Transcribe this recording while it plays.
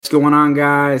going on,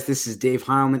 guys? This is Dave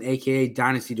Heilman, a.k.a.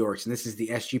 Dynasty Dorks, and this is the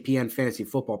SGPN Fantasy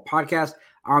Football Podcast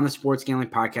on the Sports Gambling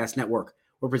Podcast Network.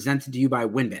 We're presented to you by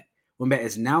WynnBET. WynnBET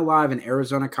is now live in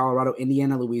Arizona, Colorado,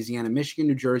 Indiana, Louisiana, Michigan,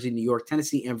 New Jersey, New York,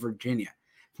 Tennessee, and Virginia.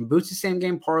 From boosts to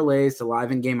same-game parlays to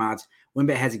live in-game odds,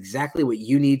 WynnBET has exactly what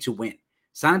you need to win.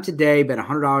 Sign up today, bet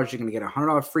 $100, you're going to get a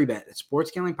 $100 free bet at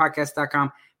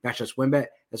sportsgamblingpodcast.com/WynnBET.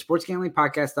 That's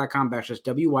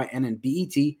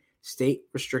sportsgamblingpodcast.com/WYNNBET. State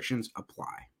restrictions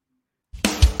apply.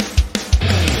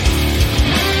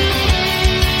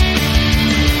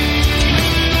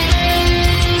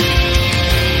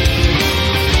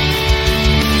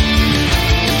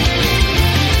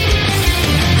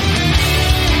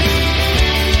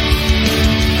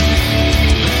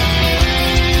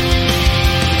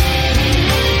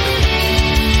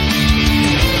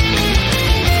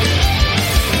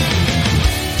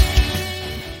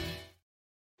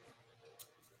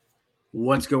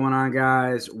 What's going on,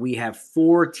 guys? We have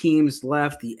 4 teams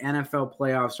left. The NFL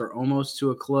playoffs are almost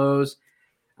to a close.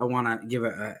 I want to give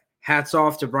a hats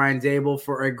off to Brian Dable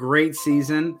for a great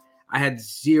season. I had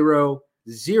zero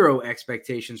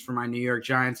expectations for my New York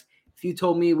Giants. If you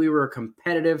told me we were a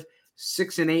competitive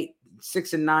 6-8,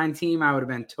 6-9 team, I would have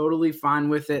been totally fine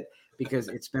with it because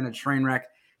it's been a train wreck.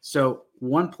 So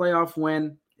one playoff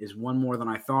win is one more than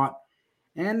I thought.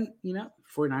 And,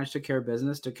 49ers took care of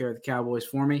business, took care of the Cowboys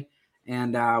for me.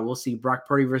 And we'll see Brock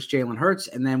Purdy versus Jalen Hurts.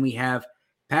 And then we have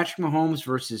Patrick Mahomes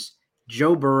versus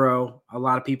Joe Burrow. A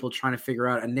lot of people trying to figure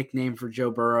out a nickname for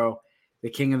Joe Burrow, the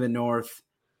King of the North,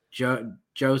 Joe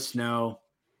Snow.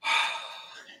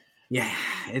 Yeah,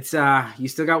 it's you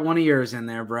still got one of yours in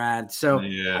there, Brad. So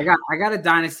yeah. I got a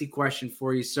dynasty question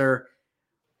for you, sir.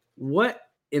 What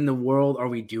in the world are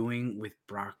we doing with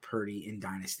Brock Purdy in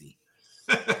dynasty?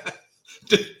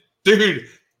 Dude,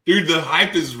 the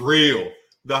hype is real.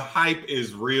 The hype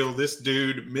is real. This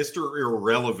dude, Mr.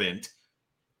 Irrelevant,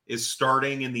 is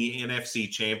starting in the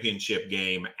NFC Championship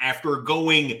game after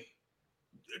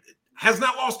has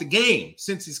not lost a game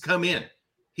since he's come in.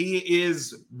 He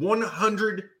is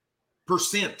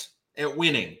 100% at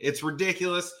winning. It's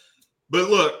ridiculous.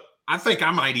 But look, I think I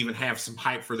might even have some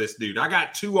hype for this dude. I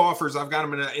got 2 offers. I've got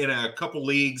him in a couple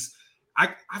leagues.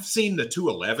 I've seen the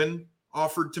 211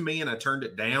 offered to me, and I turned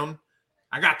it down.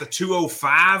 I got the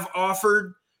 205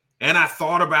 offered, and I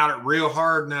thought about it real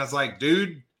hard, and I was like,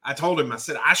 dude, I told him, I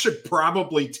said, I should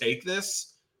probably take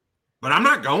this, but I'm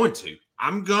not going to.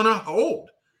 I'm going to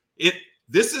hold it.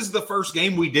 This is the first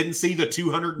game we didn't see the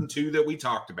 202 that we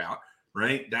talked about,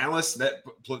 right? Dallas,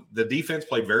 the defense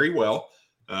played very well,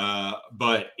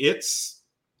 but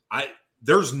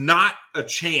there's not a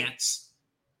chance,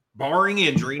 barring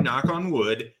injury, knock on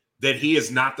wood, that he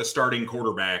is not the starting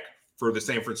quarterback for the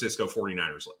San Francisco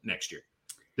 49ers next year.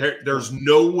 There's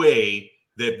no way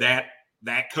that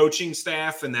coaching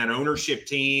staff and that ownership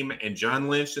team and John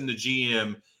Lynch and the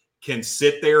GM can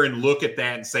sit there and look at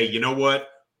that and say, you know what?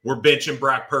 We're benching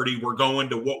Brock Purdy. We're going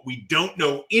to what we don't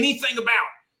know anything about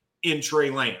in Trey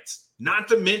Lance. Not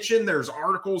to mention there's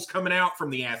articles coming out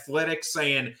from the Athletics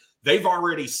saying they've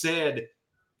already said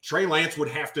Trey Lance would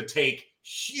have to take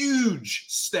huge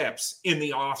steps in the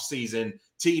offseason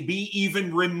to be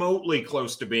even remotely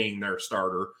close to being their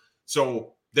starter.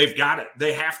 So they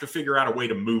have to figure out a way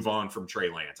to move on from Trey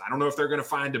Lance. I don't know if they're going to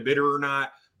find a bidder or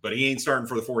not, but he ain't starting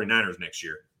for the 49ers next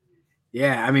year.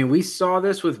 Yeah, I mean, we saw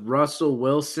this with Russell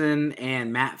Wilson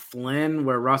and Matt Flynn,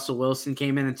 where Russell Wilson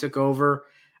came in and took over.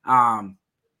 I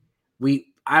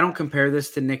don't compare this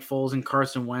to Nick Foles and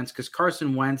Carson Wentz, because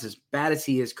Carson Wentz, as bad as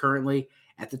he is currently,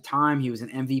 at the time he was an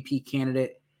MVP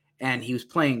candidate and he was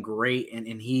playing great, and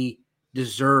he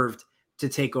deserved to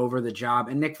take over the job.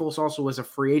 And Nick Foles also was a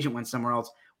free agent, went somewhere else,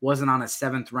 wasn't on a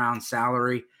 7th round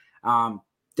salary.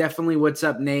 Definitely. What's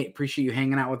up, Nate? Appreciate you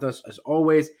hanging out with us as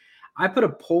always. I put a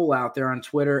poll out there on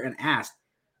Twitter and asked,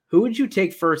 who would you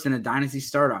take first in a dynasty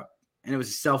startup? And it was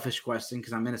a selfish question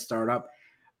because I'm in a startup.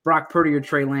 Brock Purdy or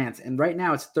Trey Lance? And right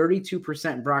now it's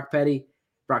 32% Brock Purdy,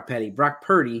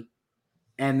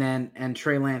 and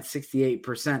Trey Lance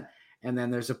 68%. And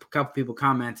then there's a couple people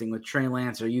commenting with Trey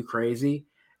Lance, are you crazy?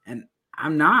 And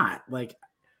I'm not. Like,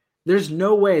 there's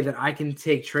no way that I can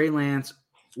take Trey Lance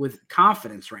with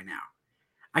confidence right now.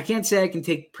 I can't say I can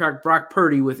take Brock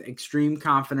Purdy with extreme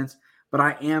confidence, but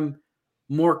I am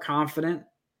more confident.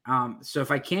 So if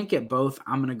I can't get both,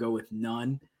 I'm going to go with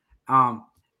none.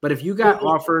 But if you got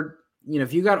offered,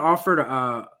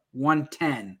 a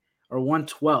 110 or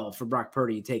 112 for Brock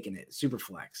Purdy, you taking it, super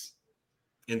flex.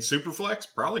 In Superflex?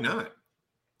 Probably not.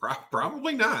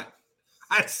 Probably not.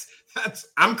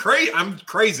 I'm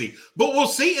crazy. But we'll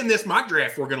see in this mock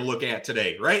draft we're going to look at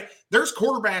today, right? There's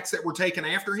quarterbacks that were taken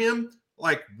after him,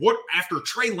 Like, what after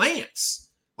Trey Lance?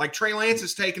 Like, Trey Lance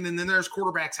is taken, and then there's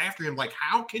quarterbacks after him. Like,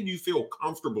 how can you feel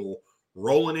comfortable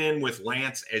rolling in with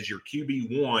Lance as your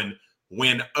QB1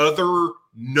 when other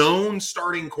known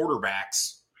starting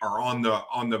quarterbacks are on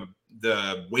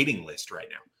the waiting list right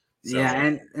now? So,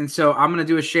 yeah, and so I'm going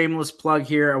to do a shameless plug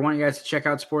here. I want you guys to check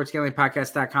out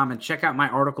sportsgamblingpodcast.com and check out my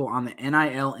article on the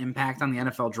NIL impact on the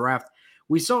NFL draft.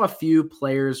 We saw a few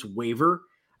players waiver.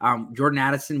 Jordan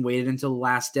Addison waited until the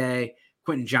last day.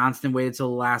 Quentin Johnston waited till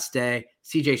the last day.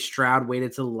 CJ Stroud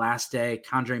waited till the last day.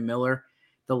 Kendre Miller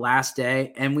the last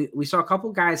day. And we saw a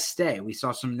couple guys stay. We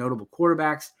saw some notable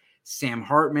quarterbacks, Sam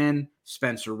Hartman,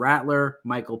 Spencer Rattler,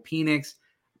 Michael Penix,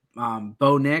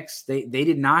 Bo Nix. They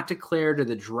did not declare to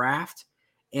the draft.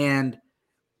 And,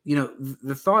 you know,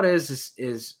 the thought is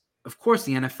of course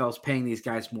the NFL is paying these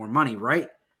guys more money, right?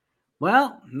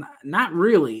 Well, not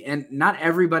really. And not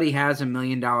everybody has $1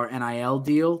 million NIL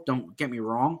deal. Don't get me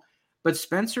wrong. But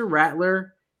Spencer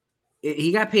Rattler,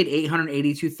 he got paid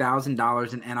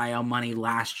 $882,000 in NIL money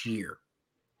last year.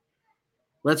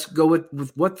 Let's go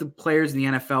with what the players in the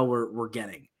NFL were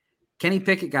getting. Kenny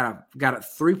Pickett got a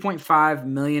 $3.5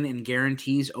 million in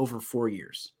guarantees over 4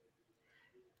 years.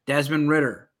 Desmond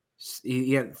Ridder,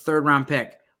 he had third round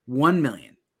pick,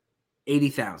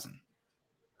 $1,080,000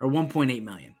 or $1.8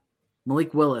 million.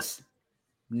 Malik Willis,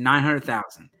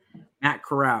 $900,000. Matt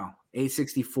Corral,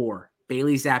 $864,000.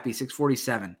 Bailey Zappi,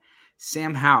 $647,000.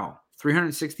 Sam Howell,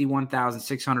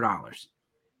 $361,600.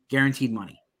 Guaranteed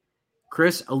money.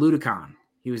 Chris Aludicon,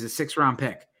 he was a 6th-round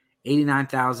pick,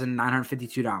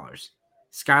 $89,952.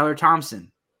 Skylar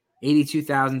Thompson,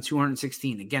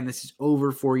 $82,216. Again, this is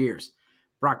over 4 years.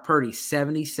 Brock Purdy,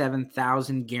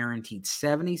 $77,000 guaranteed.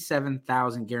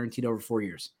 $77,000 guaranteed over 4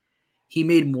 years. He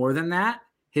made more than that.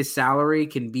 His salary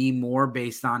can be more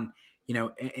based on, you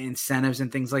know, incentives and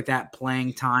things like that,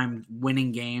 playing time,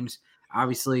 winning games.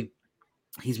 Obviously,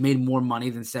 he's made more money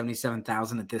than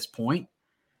 $77,000 at this point.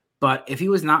 But if he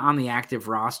was not on the active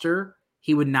roster,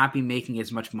 he would not be making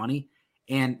as much money.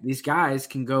 And these guys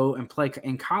can go and play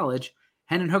in college.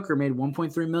 Hendon Hooker made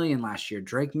 $1.3 million last year.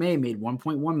 Drake May made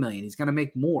 $1.1 million. He's going to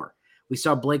make more. We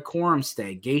saw Blake Corum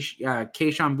stay.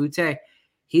 Keyshawn Butte,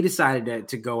 he decided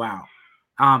to go out.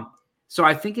 So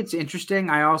I think it's interesting.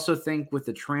 I also think with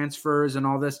the transfers and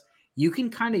all this, you can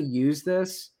kind of use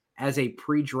this as a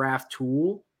pre-draft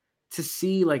tool to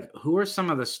see, like, who are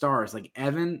some of the stars. Like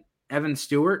Evan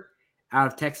Stewart out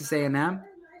of Texas A&M,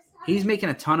 he's making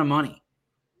a ton of money.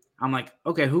 I'm like,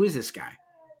 okay, who is this guy?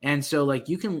 And so, like,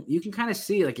 you can kind of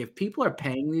see, like, if people are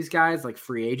paying these guys like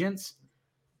free agents,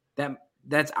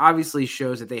 that's obviously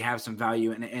shows that they have some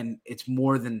value, and it's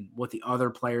more than what the other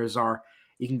players are.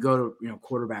 You can go to, you know,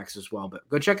 quarterbacks as well, but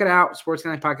go check it out,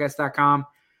 sportsgamblingpodcast.com.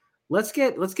 Let's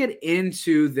get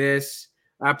into this.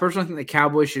 I personally think the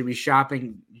Cowboys should be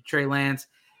shopping Trey Lance,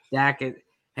 Dak.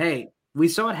 Hey, we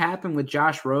saw it happen with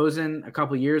Josh Rosen a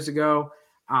couple years ago.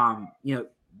 You know,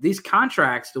 these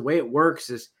contracts, the way it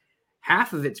works is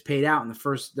half of it's paid out in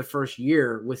the first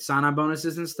year with sign-on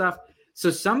bonuses and stuff. So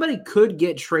somebody could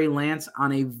get Trey Lance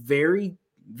on a very,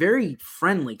 very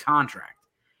friendly contract.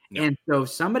 No. And so if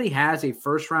somebody has a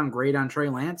first-round grade on Trey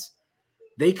Lance,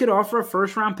 they could offer a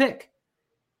first-round pick.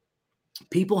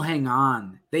 People hang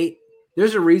on.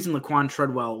 There's a reason Laquan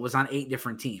Treadwell was on 8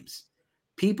 different teams.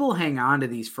 People hang on to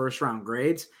these first-round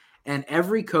grades, and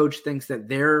every coach thinks that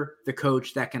they're the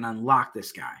coach that can unlock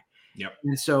this guy. Yep.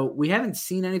 And so we haven't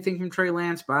seen anything from Trey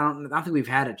Lance, but I don't think we've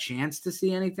had a chance to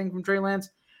see anything from Trey Lance.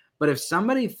 But if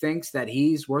somebody thinks that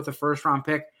he's worth a first-round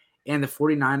pick and the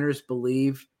 49ers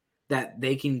believe that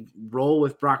they can roll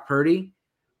with Brock Purdy,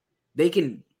 they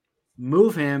can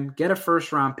move him, get a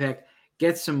first-round pick,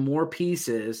 get some more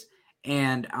pieces,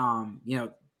 and you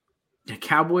know, the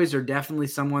Cowboys are definitely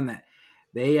someone that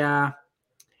they I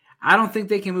don't think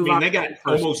they can move on. They got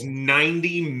almost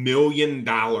 $90 million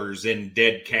in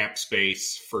dead cap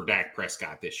space for Dak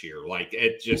Prescott this year. Like,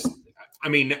 it just, I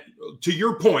mean, to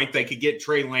your point, they could get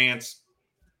Trey Lance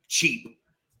cheap,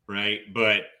 right?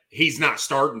 But he's not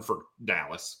starting for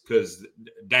Dallas because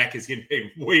Dak is getting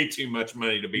paid way too much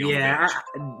money to be on the bench.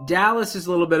 Dallas is a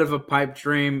little bit of a pipe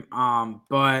dream,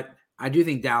 but I do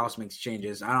think Dallas makes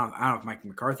changes. I don't know if Mike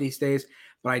McCarthy stays,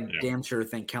 but I damn sure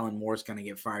think Kellen Moore's going to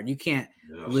get fired. You can't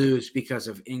lose because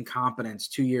of incompetence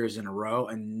 2 years in a row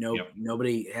and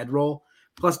nobody head roll.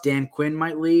 Plus, Dan Quinn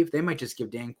might leave. They might just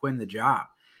give Dan Quinn the job.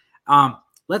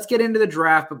 Let's get into the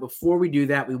draft, but before we do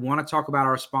that, we want to talk about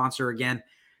our sponsor again.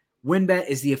 WynnBET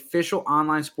is the official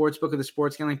online sportsbook of the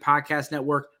Sports Gambling Podcast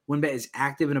Network. WynnBET is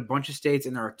active in a bunch of states,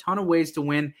 and there are a ton of ways to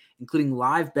win, including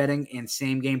live betting and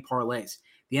same-game parlays.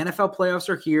 The NFL playoffs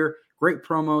are here. Great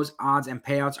promos, odds, and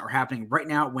payouts are happening right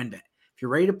now at WynnBET. If If you're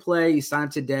ready to play, you sign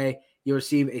up today. You'll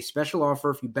receive a special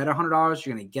offer. If you bet $100,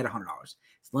 you're going to get $100. It's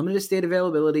limited state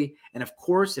availability. And of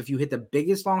course, if you hit the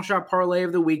biggest long shot parlay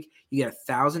of the week, you get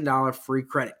 $1,000 free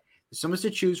credit. There's so much to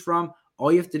choose from.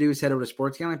 All you have to do is head over to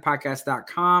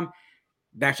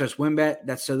sportsgamblingpodcast.com/WynnBET.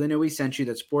 That's so they know we sent you.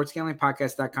 That's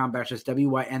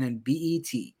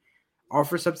sportsgamblingpodcast.com/WYNNBET.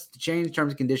 Offer subject to change,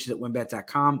 terms and conditions at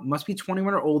WynnBET.com. Must be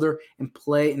 21 or older and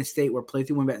play in a state where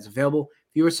Playthrough WynnBET is available.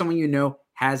 If you or someone you know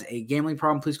has a gambling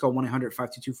problem, please call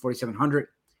 1-800-522-4700.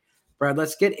 Brad,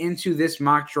 let's get into this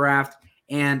mock draft.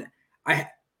 And I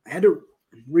had to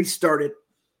restart it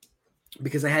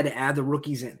because I had to add the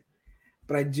rookies in.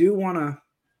 But I do want to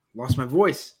 – lost my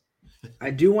voice. I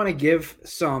do want to give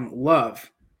some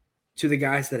love to the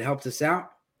guys that helped us out.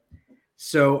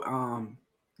 So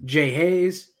Jay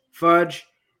Hayes, Fudge,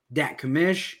 Dak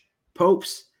Kamish,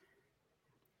 Popes,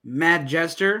 Mad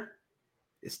Jester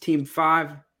is team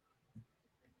 5,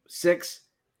 6.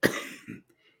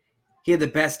 He had the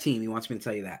best team. He wants me to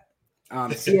tell you that.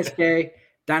 CSK,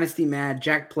 Dynasty Mad,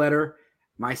 Jack Pletter,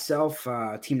 myself,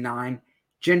 team 9,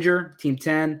 Ginger, team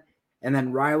 10, and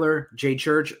then Ryler, Jay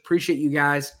Church. Appreciate you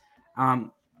guys.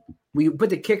 We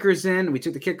put the kickers in. We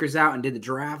took the kickers out and did the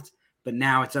draft, but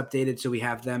now it's updated, so we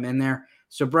have them in there.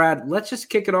 So, Brad, let's just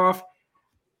kick it off.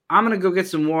 I'm going to go get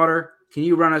some water. Can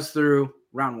you run us through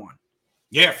round 1?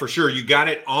 Yeah, for sure. You got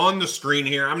it on the screen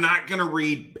here. I'm not going to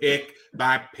read pick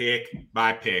by pick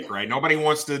by pick, right? Nobody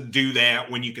wants to do that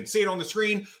when you can see it on the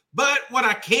screen. But what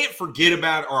I can't forget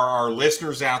about are our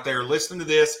listeners out there listening to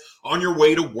this on your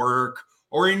way to work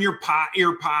or in your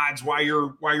earpods while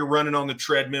you're running on the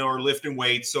treadmill or lifting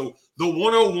weights. So the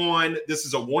 101, this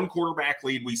is a 1 quarterback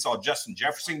lead. We saw Justin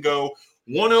Jefferson go.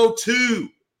 102,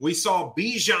 we saw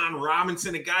Bijan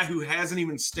Robinson, a guy who hasn't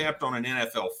even stepped on an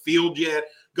NFL field yet,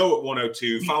 go at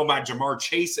 102, followed by Jamar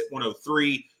Chase at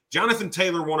 103, Jonathan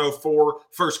Taylor 104,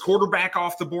 first quarterback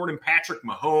off the board, and Patrick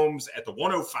Mahomes at the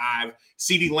 105,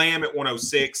 CeeDee Lamb at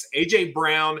 106, A.J.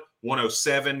 Brown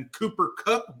 107, Cooper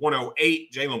Kupp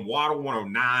 108, Jalen Waddle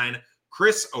 109,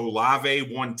 Chris Olave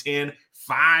 110,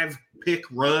 5-pick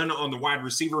run on the wide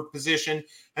receiver position.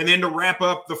 And then to wrap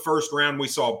up the first round, we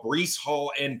saw Breece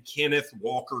Hall and Kenneth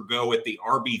Walker go at the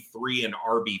RB3 and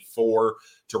RB4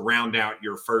 to round out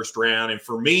your first round. And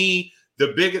for me,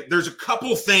 there's a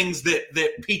couple things that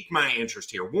piqued my interest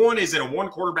here. One is in a 1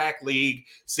 quarterback league,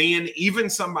 seeing even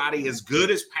somebody as good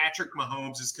as Patrick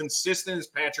Mahomes, as consistent as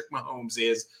Patrick Mahomes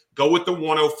is, go with the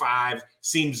 105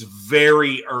 seems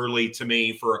very early to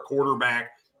me for a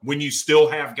quarterback. When you still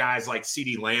have guys like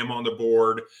CeeDee Lamb on the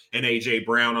board and A.J.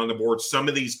 Brown on the board, some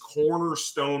of these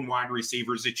cornerstone wide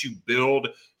receivers that you build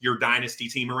your dynasty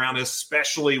team around,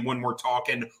 especially when we're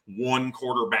talking 1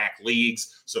 quarterback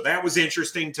leagues. So that was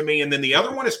interesting to me. And then the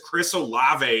other one is Chris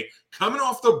Olave coming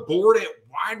off the board at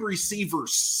wide receiver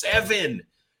 7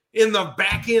 in the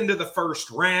back end of the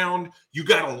first round. You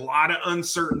got a lot of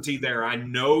uncertainty there. I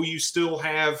know you still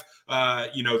have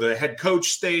the head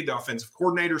coach stayed, the offensive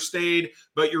coordinator stayed,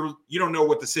 but you don't know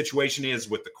what the situation is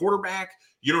with the quarterback.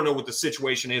 You don't know what the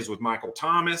situation is with Michael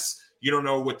Thomas. You don't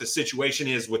know what the situation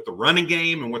is with the running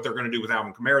game and what they're going to do with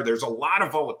Alvin Kamara. There's a lot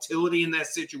of volatility in that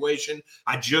situation.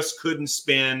 I just couldn't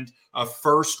spend a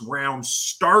first-round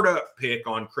startup pick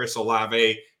on Chris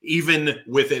Olave, even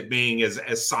with it being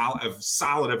as solid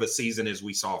of a season as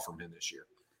we saw from him this year.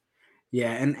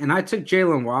 Yeah, and I took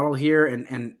Jalen Waddle here,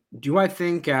 and do I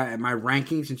think at my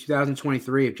rankings in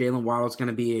 2023 if Jalen Waddle is going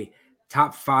to be a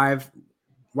top 5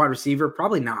 wide receiver?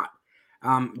 Probably not.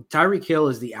 Tyreek Hill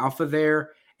is the alpha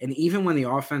there, and even when the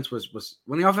offense was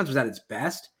at its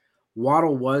best,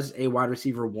 Waddle was a wide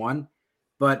receiver 1.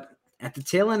 But at the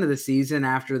tail end of the season,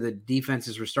 after the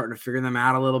defenses were starting to figure them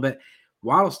out a little bit,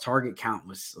 Waddle's target count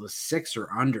was 6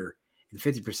 or under in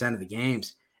 50% of the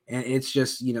games, and it's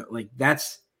just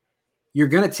that's. You're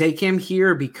going to take him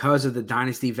here because of the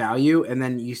dynasty value, and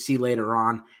then you see later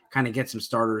on kind of get some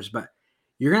starters. But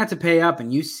you're going to have to pay up,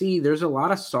 and you see there's a lot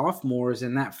of sophomores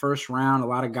in that first round, a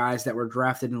lot of guys that were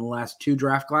drafted in the last 2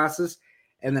 draft classes.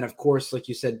 And then, of course, like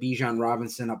you said, Bijan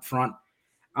Robinson up front.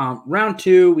 Round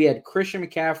 2, we had Christian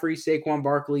McCaffrey, Saquon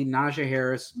Barkley, Najee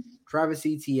Harris, Travis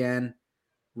Etienne,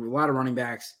 a lot of running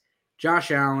backs,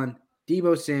 Josh Allen,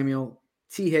 Deebo Samuel,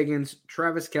 T. Higgins,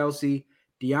 Travis Kelce,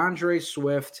 DeAndre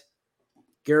Swift,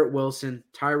 Garrett Wilson,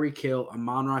 Tyreek Hill,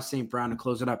 Amon-Ra St. Brown to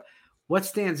close it up. What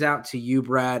stands out to you,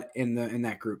 Brad, in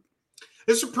that group?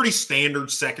 This is a pretty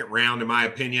standard second round, in my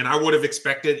opinion. I would have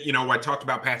expected, I talked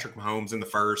about Patrick Mahomes in the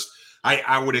first.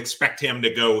 I would expect him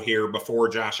to go here before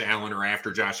Josh Allen or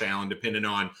after Josh Allen, depending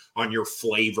on your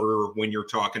flavor when you're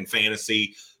talking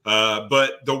fantasy.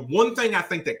 But the one thing I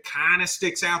think that kind of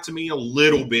sticks out to me a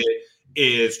little bit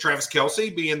is Travis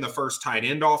Kelce being the first tight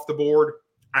end off the board.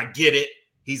 I get it.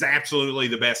 He's absolutely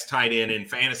the best tight end in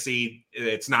fantasy.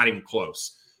 It's not even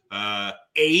close.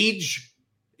 Age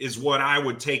is what I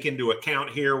would take into account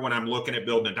here when I'm looking at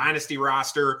building a dynasty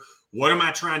roster. What am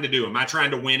I trying to do? Am I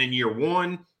trying to win in year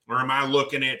one, or am I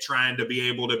looking at trying to be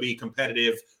able to be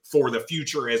competitive for the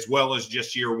future as well as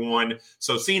just year one?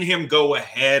 So seeing him go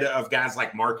ahead of guys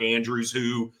like Mark Andrews,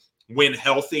 who when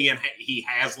healthy and he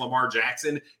has Lamar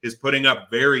Jackson, is putting up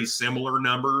very similar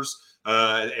numbers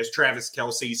as Travis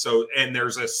Kelce. So, and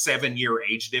there's a 7-year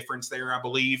age difference there, I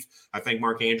believe. I think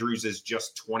Mark Andrews is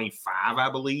just 25,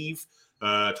 I believe.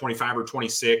 25 or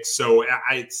 26. So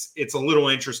it's a little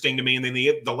interesting to me. And then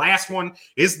the last one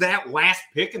is that last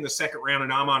pick in the second round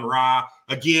in Amon-Ra.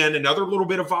 Again, another little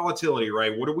bit of volatility,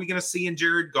 right? What are we going to see in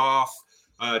Jared Goff?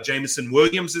 Jameson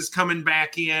Williams is coming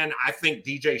back in. I think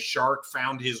DJ Shark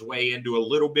found his way into a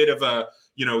little bit of a,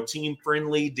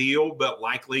 team-friendly deal, but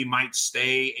likely might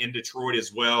stay in Detroit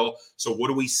as well. So what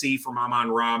do we see from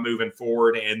Amon-Ra moving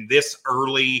forward? And this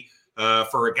early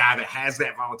for a guy that has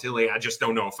that volatility, I just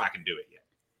don't know if I can do it yet.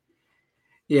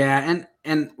 Yeah,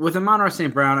 and with Amon-Ra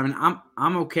St. Brown, I mean,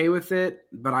 I'm okay with it,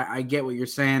 but I get what you're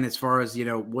saying as far as,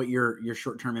 what your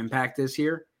short-term impact is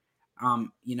here.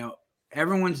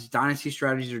 Everyone's dynasty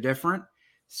strategies are different.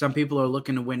 Some people are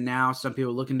looking to win now. Some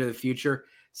people are looking to the future.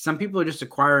 Some people are just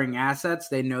acquiring assets.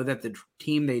 They know that the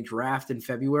team they draft in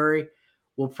February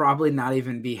will probably not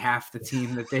even be half the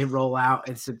team that they roll out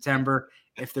in September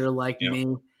if they're like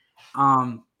me.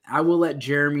 I will let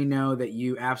Jeremy know that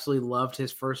you absolutely loved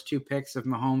his first 2 picks of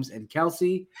Mahomes and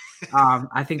Kelce.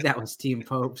 I think that was Team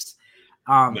Popes.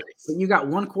 Nice. But you got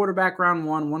 1 quarterback round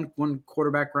one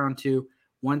quarterback round 2,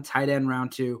 1 tight end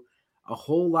round 2, a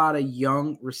whole lot of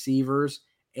young receivers,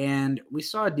 and we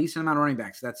saw a decent amount of running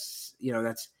backs. That's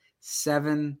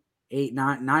 7, 8,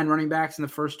 9 running backs in the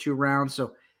first 2 rounds.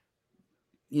 So,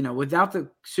 without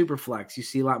the super flex, you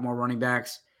see a lot more running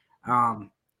backs.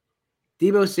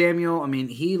 Deebo Samuel, I mean,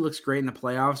 he looks great in the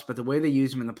playoffs, but the way they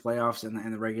use him in the playoffs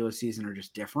and the regular season are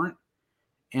just different.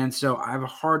 And so I have a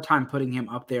hard time putting him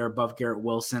up there above Garrett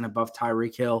Wilson, above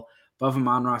Tyreek Hill, above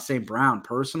Amon-Ra St. Brown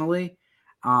personally.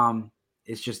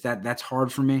 It's just that's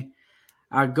hard for me.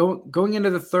 Going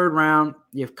into the 3rd round,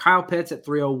 you have Kyle Pitts at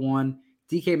 301,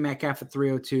 DK Metcalf at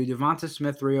 302, Devonta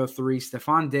Smith 303,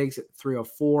 Stephon Diggs at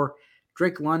 304,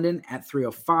 Drake London at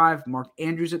 305, Mark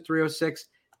Andrews at 306,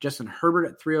 Justin Herbert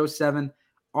at 307,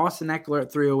 Austin Eckler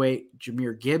at 308,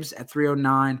 Jahmyr Gibbs at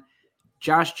 309,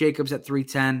 Josh Jacobs at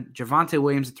 310, Javonte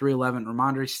Williams at 311,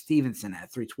 Ramondre Stevenson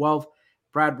at 312.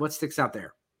 Brad, what sticks out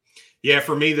there? Yeah,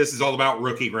 for me, this is all about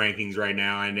rookie rankings right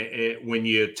now. And when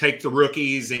you take the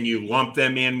rookies and you lump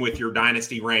them in with your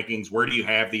dynasty rankings, where do you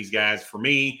have these guys? For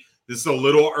me, this is a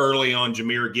little early on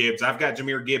Jahmyr Gibbs. I've got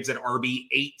Jahmyr Gibbs at RB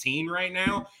 18 right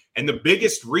now. And the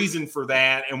biggest reason for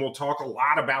that, and we'll talk a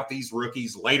lot about these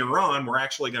rookies later on, we're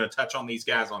actually going to touch on these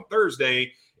guys on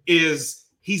Thursday, is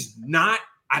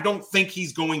I don't think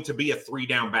he's going to be a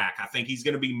 3-down back. I think he's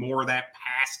going to be more of that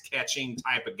pass-catching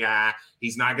type of guy.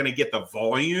 He's not going to get the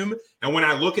volume. And when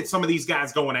I look at some of these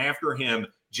guys going after him,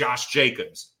 Josh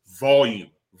Jacobs, volume,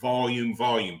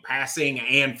 passing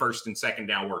and first and second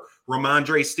down work.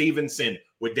 Ramondre Stevenson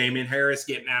with Damian Harris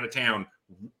getting out of town,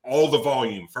 all the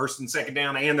volume, first and second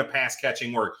down and the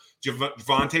pass-catching work.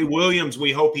 Javonte Williams,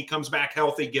 we hope he comes back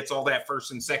healthy, gets all that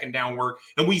first and second down work.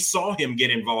 And we saw him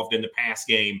get involved in the pass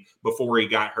game before he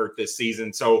got hurt this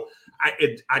season. So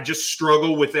I just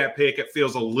struggle with that pick. It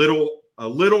feels a little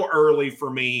early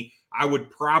for me. I would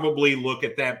probably look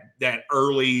at that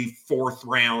early 4th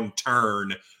round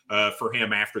turn for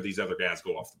him after these other guys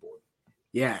go off the board.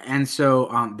 Yeah, and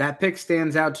so that pick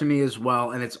stands out to me as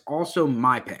well, and it's also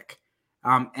my pick.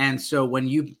 And so when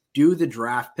you do the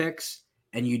draft picks,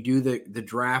 and you do the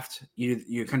draft,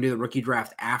 you kind of do the rookie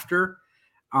draft after.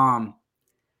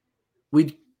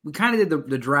 We kind of did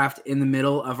the draft in the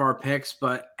middle of our picks,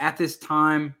 but at this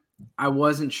time, I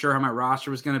wasn't sure how my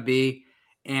roster was going to be.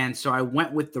 And so I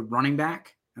went with the running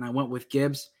back, and I went with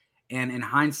Gibbs. And in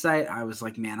hindsight, I was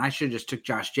like, man, I should have just took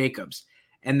Josh Jacobs.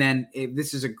 And then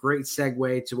this is a great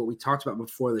segue to what we talked about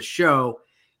before the show,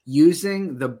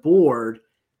 using the board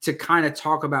to kind of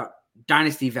talk about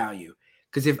dynasty value.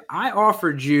 Because if I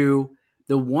offered you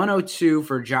the 102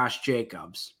 for Josh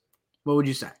Jacobs, what would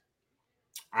you say?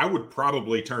 I would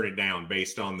probably turn it down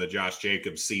based on the Josh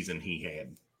Jacobs season he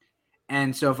had.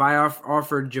 And so if I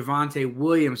offered Javonte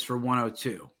Williams for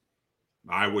 102,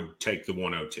 I would take the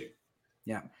 102.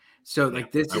 Yeah. So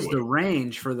this is the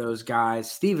range for those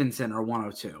guys. Stevenson or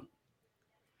 102.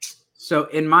 So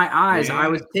in my eyes, I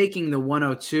was taking the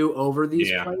 102 over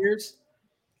these players.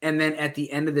 And then at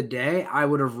the end of the day, I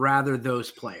would have rather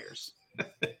those players.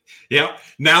 Yeah.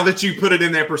 Now that you put it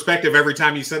in that perspective, every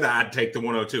time you said that, I'd take the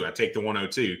 102. I'd take the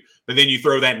 102. But then you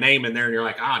throw that name in there and you're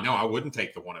like, no, I wouldn't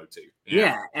take the 102.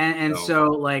 Yeah. And so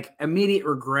like immediate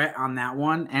regret on that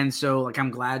one. And so like,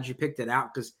 I'm glad you picked it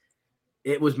out because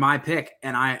it was my pick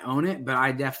and I own it, but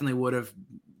I definitely would have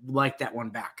liked that one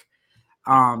back.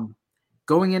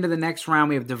 Going into the next round,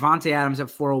 we have Davante Adams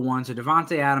at 401. So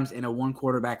Davante Adams in a one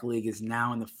quarterback league is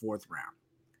now in the fourth round.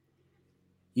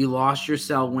 You lost your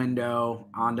sell window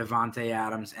on Davante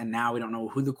Adams, and now we don't know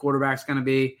who the quarterback's going to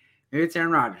be. Maybe it's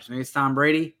Aaron Rodgers. Maybe it's Tom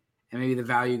Brady, and maybe the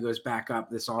value goes back up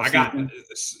this offseason.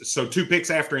 So 2 picks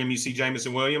after him, you see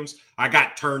Jameson Williams. I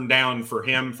got turned down for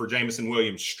him for Jameson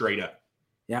Williams straight up.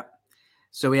 Yep.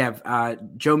 So we have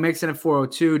Joe Mixon at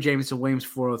 402, Jameson Williams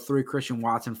 403, Christian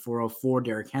Watson 404,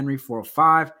 Derrick Henry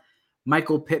 405,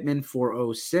 Michael Pittman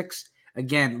 406.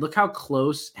 Again, look how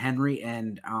close Henry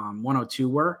and 102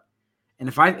 were. And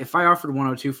if I offered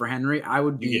 102 for Henry, I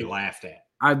would be laughed at.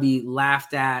 I'd be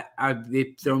laughed at.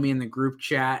 They'd throw me in the group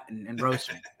chat and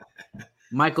roast me.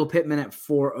 Michael Pittman at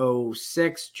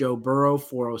 406, Joe Burrow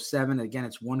 407. Again,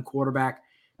 it's one quarterback.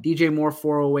 DJ Moore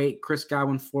 408, Chris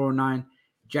Godwin 409,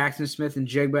 Jackson Smith and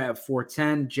Jigba at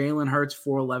 410, Jalen Hurts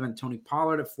 411, Tony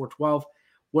Pollard at 412.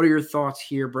 What are your thoughts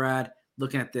here, Brad,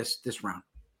 looking at this round?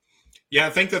 Yeah, I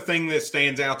think the thing that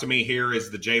stands out to me here is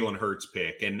the Jalen Hurts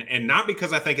pick. And not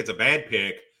because I think it's a bad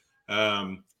pick,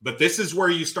 but this is where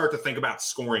you start to think about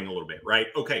scoring a little bit, right?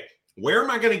 Okay, where am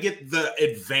I going to get the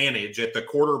advantage at the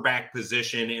quarterback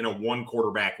position in a one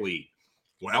quarterback league?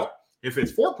 Well, if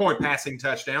it's 4-point passing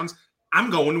touchdowns, I'm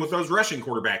going with those rushing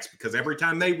quarterbacks because every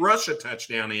time they rush a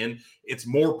touchdown in, it's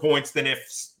more points than if,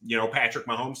 Patrick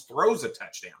Mahomes throws a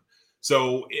touchdown.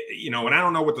 So, and I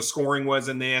don't know what the scoring was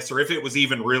in this or if it was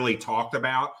even really talked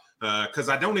about because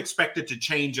I don't expect it to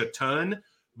change a ton.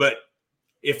 But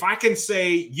if I can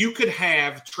say you could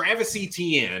have Travis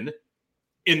Etienne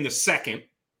in the second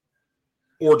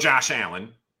or Josh Allen,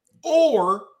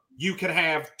 or you could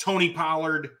have Tony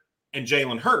Pollard and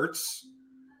Jalen Hurts,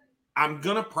 I'm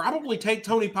going to probably take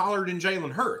Tony Pollard and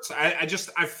Jalen Hurts.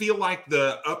 I feel like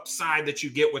the upside that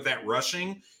you get with that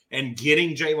rushing and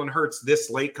getting Jalen Hurts this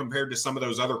late compared to some of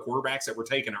those other quarterbacks that were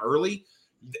taken early,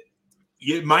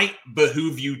 it might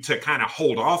behoove you to kind of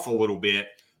hold off a little bit.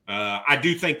 I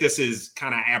do think this is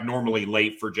kind of abnormally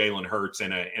late for Jalen Hurts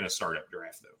in a startup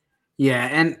draft, though. Yeah,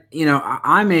 and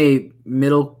I'm a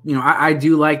middle. I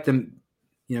do like the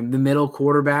middle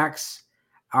quarterbacks,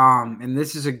 and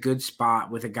this is a good spot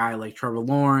with a guy like Trevor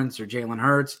Lawrence or Jalen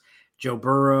Hurts, Joe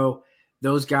Burrow,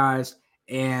 those guys,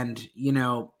 and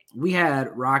we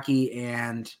had Rocky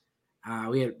and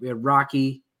we had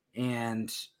Rocky and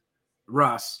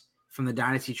Russ from the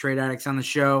Dynasty Trade Addicts on the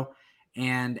show.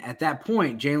 And at that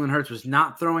point, Jalen Hurts was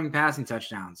not throwing passing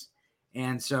touchdowns.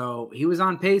 And so he was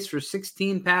on pace for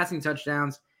 16 passing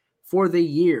touchdowns for the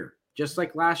year, just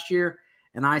like last year.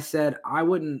 And I said, I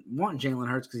wouldn't want Jalen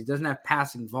Hurts because he doesn't have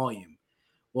passing volume.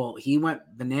 Well, he went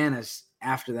bananas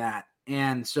after that.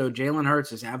 And so Jalen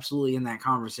Hurts is absolutely in that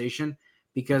conversation.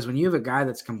 Because when you have a guy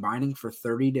that's combining for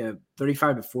 30 to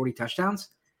 35 to 40 touchdowns,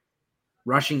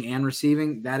 rushing and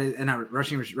receiving, that is, and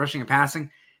rushing and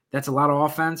passing, that's a lot of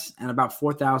offense and about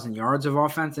 4,000 yards of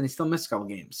offense, and he still missed a couple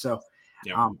games. So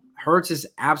Hurts is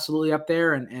absolutely up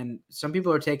there, and some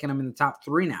people are taking him in the top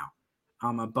 3 now,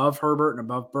 above Herbert and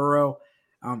above Burrow.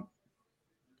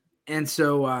 And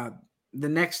so the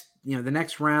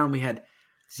next round we had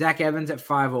Zach Evans at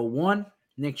 501,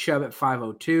 Nick Chubb at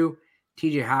 502.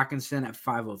 TJ Hawkinson at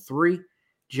 503,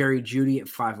 Jerry Jeudy at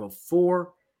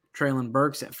 504, Treylon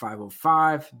Burks at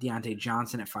 505, Deontay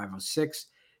Johnson at 506,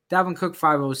 Dalvin Cook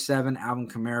 507, Alvin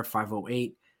Kamara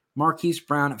 508, Marquise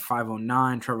Brown at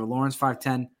 509, Trevor Lawrence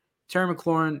 510, Terry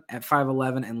McLaurin at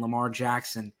 511, and Lamar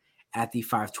Jackson at the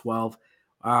 512.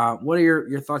 What are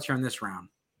your thoughts here on this round?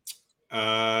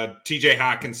 TJ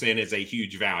Hawkinson is a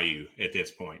huge value at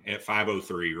this point at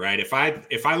 503, right? If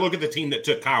I look at the team that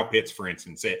took Kyle Pitts, for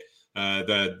instance, at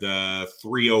the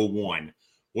 301,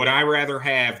 would I rather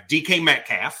have DK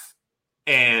Metcalf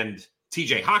and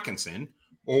TJ Hawkinson,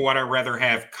 or would I rather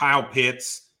have Kyle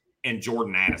Pitts and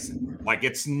Jordan Addison? Like,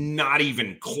 it's not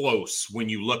even close when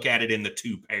you look at it in the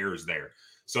two pairs there.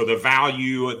 So the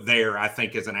value there, I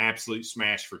think, is an absolute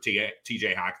smash for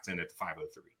TJ Hawkinson at the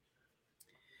 503.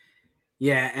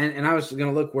 Yeah, and I was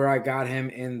going to look where I got him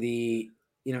in the,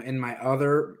 in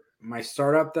my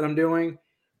startup that I'm doing,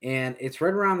 and it's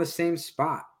right around the same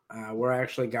spot where I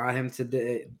actually got him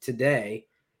today.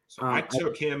 So I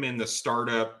took him in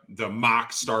the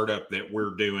mock startup that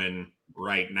we're doing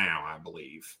right now, I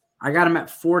believe. I got him at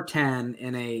 410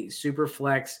 in a super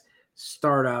flex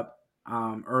startup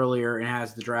earlier and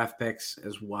has the draft picks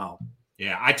as well.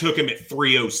 Yeah, I took him at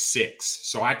 306.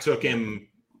 So I took him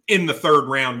in the third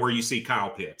round where you see Kyle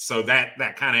Pitts. So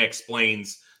that kind of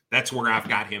explains that's where I've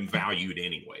got him valued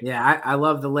anyway. Yeah, I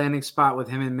love the landing spot with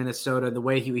him in Minnesota, the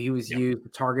way he was used, the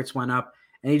targets went up,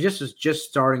 and he was just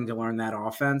starting to learn that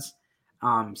offense.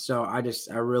 So I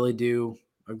really do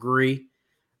agree.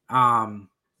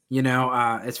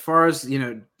 As far as,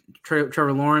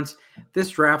 Trevor Lawrence, this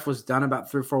draft was done about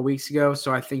 3 or 4 weeks ago.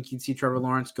 So I think you'd see Trevor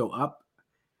Lawrence go up,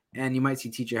 and you might see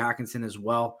TJ Hockenson as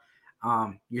well.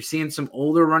 You're seeing some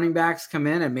older running backs come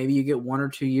in, and maybe you get 1 or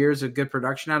 2 years of good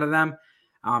production out of them.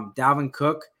 Dalvin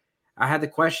Cook, I had the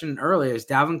question earlier, is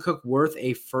Dalvin Cook worth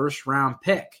a first-round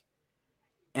pick?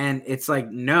 And it's like,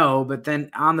 no, but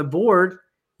then on the board,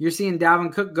 you're seeing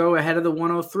Dalvin Cook go ahead of the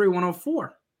 103,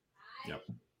 104. Yep.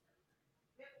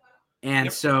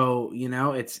 And so,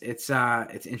 it's an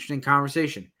interesting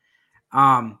conversation.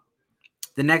 The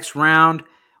next round,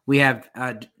 we have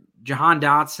Jahan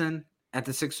Dotson at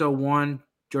the 601,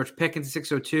 George Pickens at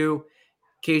 602,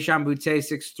 Kayshon Boutte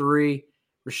 6'3",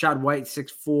 Rachaad White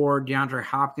 6'4", DeAndre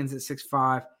Hopkins at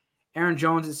 6'5", Aaron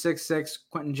Jones at 6'6",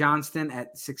 Quentin Johnston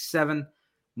at 6'7",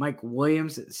 Mike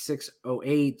Williams at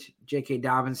 6'08", J.K.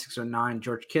 Dobbins 6'09",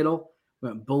 George Kittle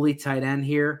went bully tight end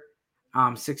here,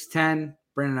 6'10",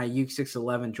 Brandon Ayuk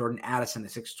 6'11", Jordan Addison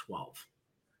at 6'12".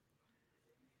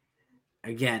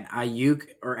 Again, Ayuk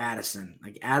or Addison.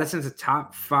 Like, Addison's a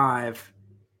top 5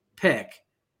 pick,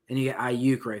 and you get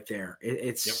Ayuk right there.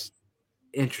 It's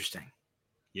interesting.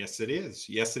 Yes, it is.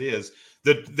 Yes, it is.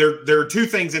 There are 2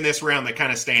 things in this round that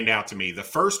kind of stand out to me. The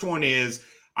first one is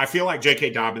I feel like J.K.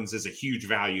 Dobbins is a huge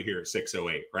value here at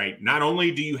 608, right? Not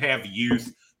only do you have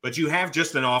youth, but you have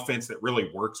just an offense that really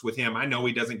works with him. I know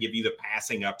he doesn't give you the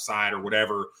passing upside or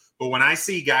whatever, but when I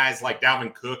see guys like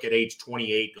Dalvin Cook at age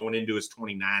 28 going into his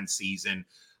 29 season,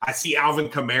 I see Alvin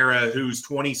Kamara, who's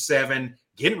 27,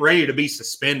 getting ready to be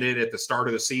suspended at the start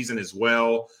of the season as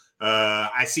well.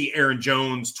 I see Aaron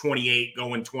Jones, 28,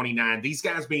 going 29. These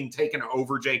guys being taken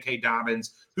over J.K.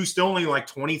 Dobbins, who's still only like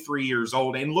 23 years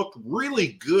old and looked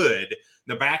really good in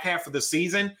the back half of the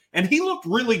season. And he looked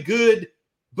really good,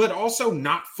 but also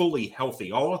not fully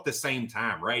healthy all at the same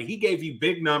time, right? He gave you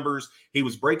big numbers. He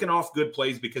was breaking off good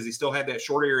plays because he still had that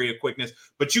short area quickness.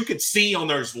 But you could see on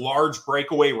those large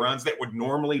breakaway runs that would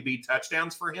normally be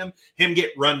touchdowns for him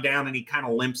get run down, and he kind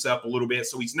of limps up a little bit.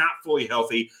 So he's not fully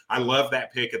healthy. I love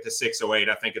that pick at the 608.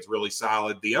 I think it's really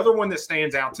solid. The other one that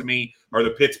stands out to me are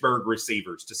the Pittsburgh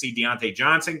receivers. To see Deontay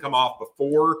Johnson come off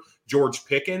before George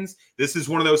Pickens, this is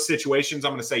one of those situations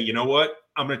I'm going to say, you know what?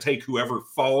 I'm going to take whoever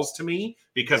falls to me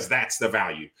because that's the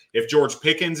value. If George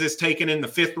Pickens is taken in the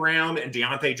 5th round and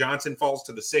Deontay Johnson falls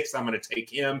to the 6th, I'm going to take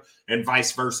him, and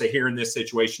vice versa. Here in this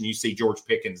situation, you see George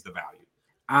Pickens the value.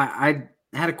 I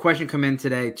had a question come in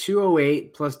today,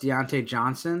 208 plus Deontay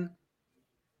Johnson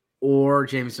or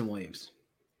Jameson Williams.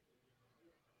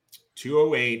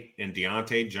 208 and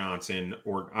Deontay Johnson,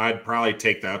 or I'd probably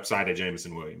take the upside of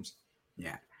Jameson Williams.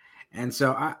 Yeah. And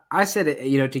so I said,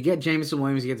 to get Jameson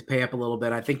Williams, you get to pay up a little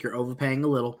bit. I think you're overpaying a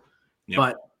little,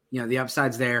 but the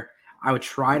upside's there. I would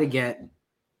try to get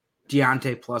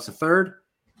Deontay plus a third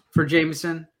for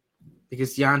Jameson,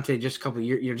 because Deontay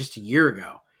just a year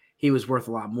ago, he was worth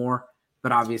a lot more.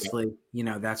 But obviously,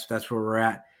 that's where we're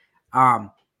at.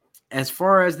 As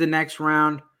far as the next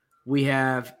round, we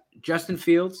have Justin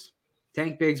Fields,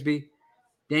 Tank Bigsby,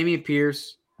 Dameon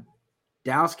Pierce,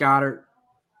 Dallas Goedert.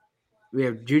 We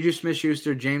have Juju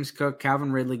Smith-Schuster, James Cook,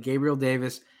 Calvin Ridley, Gabriel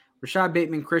Davis, Rashad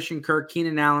Bateman, Christian Kirk,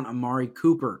 Keenan Allen, Amari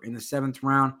Cooper in the 7th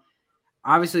round.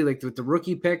 Obviously, like with the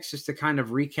rookie picks, just to kind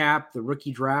of recap, the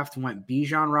rookie draft went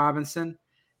Bijan Robinson,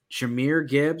 Jahmyr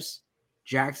Gibbs,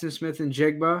 Jackson Smith and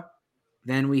Jigba.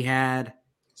 Then we had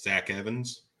Zach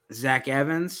Evans,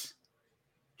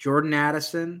 Jordan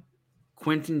Addison,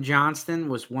 Quentin Johnston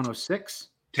was 106.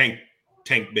 Tank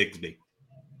Bigsby.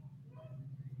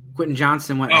 Quentin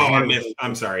Johnston went.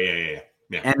 I'm sorry.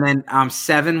 Yeah. And then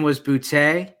 7 was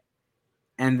Boutte,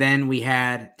 and then we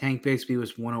had Tank Bigsby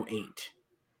was 108.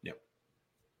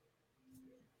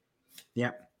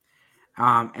 Yep.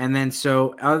 And then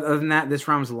so other than that, this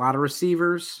round was a lot of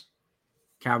receivers.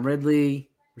 Calvin Ridley,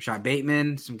 Rashad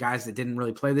Bateman, some guys that didn't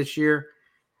really play this year.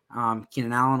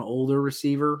 Keenan Allen, older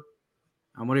receiver.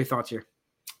 What are your thoughts here?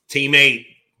 Team 8,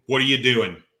 what are you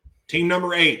doing? Team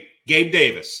number 8, Gabe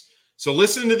Davis. So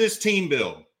listen to this team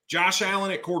build. Josh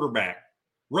Allen at quarterback,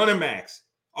 running backs,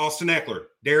 Austin Eckler,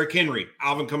 Derrick Henry,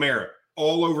 Alvin Kamara,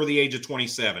 all over the age of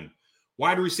 27.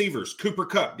 Wide receivers, Cooper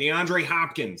Kupp, DeAndre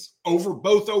Hopkins,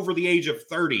 both over the age of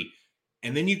 30.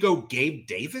 And then you go Gabe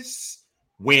Davis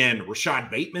when Rashad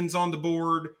Bateman's on the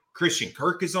board, Christian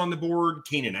Kirk is on the board.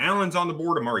 Keenan Allen's on the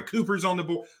board. Amari Cooper's on the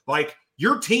board. Like,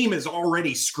 your team is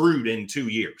already screwed in 2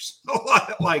 years.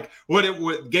 Like, what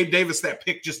Gabe Davis, that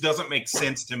pick just doesn't make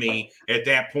sense to me at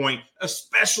that point,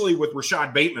 especially with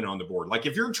Rashad Bateman on the board. Like,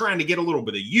 if you're trying to get a little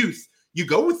bit of youth, you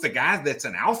go with the guy that's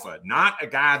an alpha, not a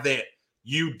guy that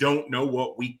you don't know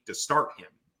what week to start him,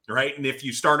 right? And if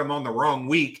you start him on the wrong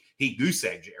week, he goose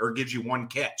eggs you or gives you one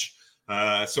catch.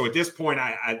 So at this point,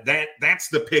 that's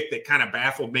the pick that kind of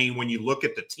baffled me when you look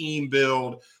at the team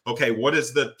build. Okay, what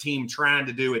is the team trying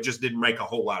to do? It just didn't make a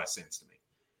whole lot of sense to me.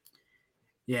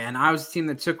 Yeah, and I was the team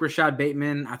that took Rashad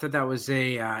Bateman. I thought that was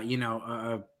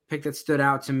a pick that stood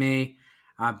out to me.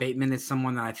 Bateman is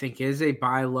someone that I think is a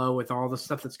buy low with all the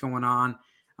stuff that's going on.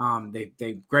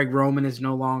 Greg Roman is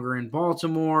no longer in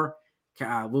Baltimore. We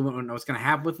don't know what's going to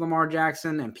happen with Lamar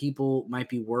Jackson, and people might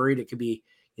be worried it could be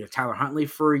Tyler Huntley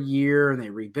for a year and they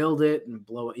rebuild it and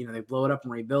blow it. They blow it up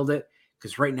and rebuild it,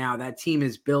 because right now that team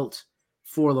is built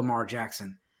for Lamar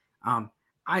Jackson.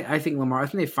 I think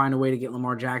they find a way to get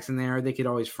Lamar Jackson there. They could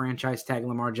always franchise tag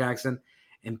Lamar Jackson,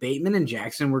 and Bateman and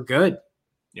Jackson were good.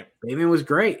 Yep. Bateman was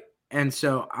great. And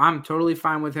so I'm totally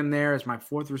fine with him there as my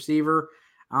fourth receiver.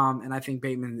 And I think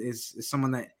Bateman is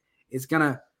someone that is going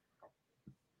to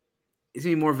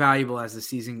be more valuable as the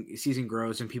season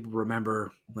grows and people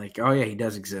remember, like, oh yeah, he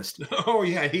does exist. Oh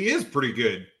yeah, he is pretty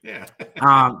good. Yeah.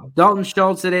 Dalton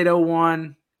Schultz at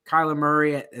 801, Kyler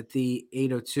Murray at the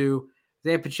 802,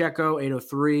 Isaiah Pacheco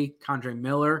 803, Kendre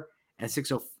Miller at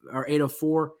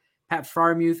 804, Pat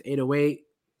Freiermuth 808,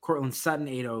 Cortland Sutton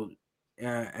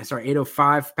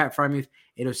 805, Pat Freiermuth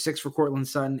 806 for Cortland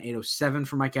Sutton, 807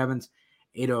 for Mike Evans,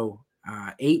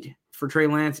 808 for Trey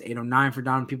Lance, 809 for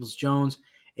Donovan Peoples-Jones,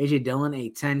 AJ Dillon,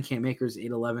 810, Cam Akers,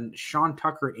 811, Sean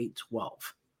Tucker,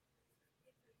 812.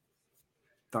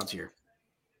 Thoughts here?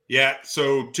 Yeah,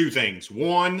 so two things.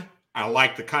 One, I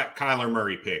like the Kyler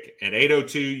Murray pick. At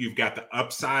 802, you've got the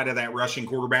upside of that rushing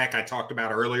quarterback I talked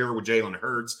about earlier with Jalen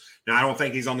Hurts. Now, I don't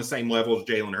think he's on the same level as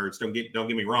Jalen Hurts. Don't get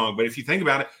me wrong. But if you think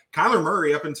about it, Kyler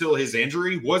Murray, up until his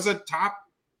injury, was a top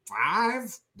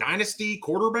 5 dynasty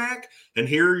quarterback. And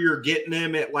here you're getting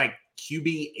him at like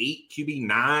QB8,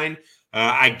 QB9.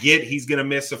 I get he's going to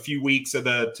miss a few weeks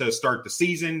to start the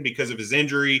season because of his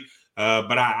injury,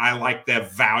 but I like the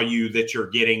value that you're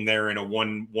getting there in a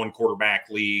one quarterback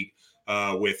league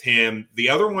with him. The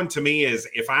other one to me is,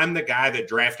 if I'm the guy that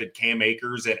drafted Cam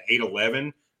Akers at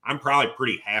 811, I'm probably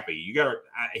pretty happy.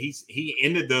 He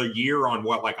ended the year on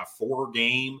like a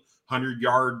 4-game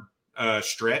 100-yard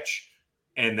stretch.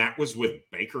 And that was with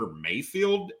Baker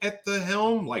Mayfield at the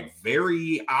helm, like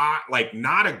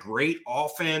not a great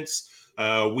offense.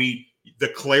 The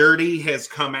clarity has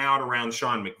come out around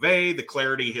Sean McVay. The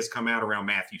clarity has come out around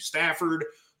Matthew Stafford.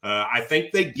 I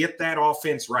think they get that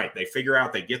offense right. They figure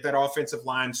out they get that offensive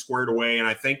line squared away. And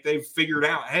I think they've figured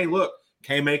out, hey, look,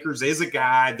 Cam Akers is a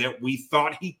guy that we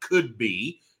thought he could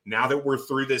be. Now that we're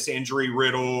through this injury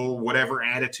riddle, whatever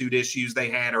attitude issues they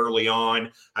had early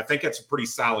on, I think that's a pretty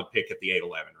solid pick at the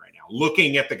 811 right now.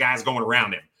 Looking at the guys going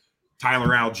around him,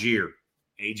 Tyler Algier,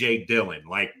 AJ Dillon,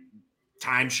 like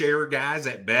timeshare guys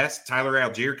at best. Tyler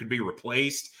Algier could be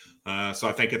replaced. So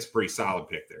I think it's a pretty solid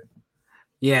pick there.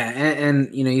 Yeah.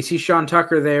 And you see Sean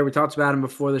Tucker there. We talked about him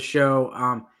before the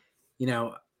show.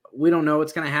 We don't know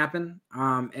what's going to happen.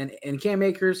 And Cam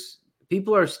Akers,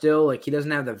 people are still like, he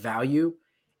doesn't have the value.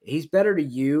 He's better to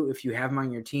you if you have him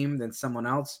on your team than someone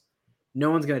else. No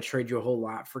one's going to trade you a whole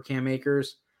lot for Cam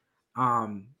Akers.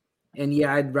 And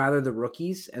yeah, I'd rather the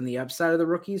rookies and the upside of the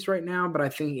rookies right now, but I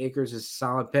think Akers is a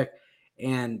solid pick.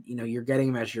 And, you're getting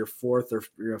him as your 4th or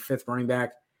your 5th running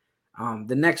back.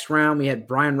 The next round, we had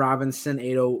Brian Robinson,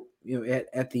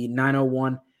 at the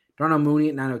 901, Darnell Mooney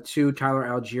at 902, Tyler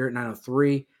Algier at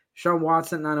 903, Sean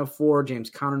Watson at 904, James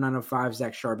Conner 905,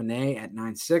 Zach Charbonnet at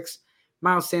 96,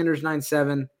 Miles Sanders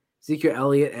 9.7, Ezekiel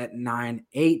Elliott at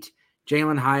 9.8,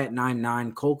 Jalen Hyatt at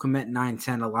 9.9, Cole Kmet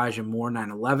 9.10, Elijah Moore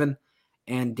 9.11,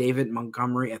 and David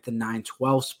Montgomery at the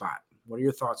 9.12 spot. What are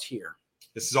your thoughts here?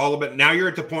 This is all about, now you're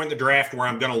at the point in the draft where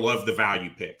I'm going to love the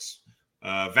value picks.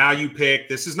 Value pick,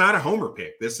 this is not a homer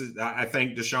pick. This is, I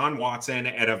think, Deshaun Watson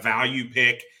at a value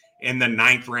pick in the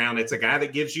 9th round. It's a guy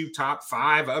that gives you top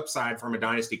 5 upside from a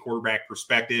dynasty quarterback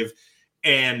perspective.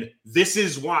 And this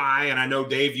is why, and I know,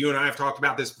 Dave, you and I have talked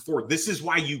about this before, this is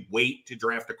why you wait to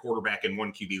draft a quarterback in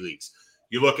 1 QB leagues.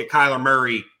 You look at Kyler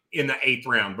Murray in the 8th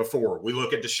round before. We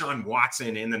look at Deshaun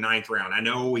Watson in the 9th round. I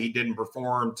know he didn't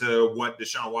perform to what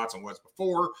Deshaun Watson was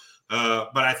before,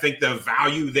 but I think the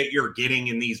value that you're getting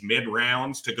in these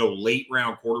mid-rounds to go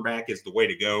late-round quarterback is the way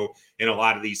to go in a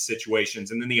lot of these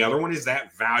situations. And then the other one is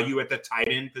that value at the tight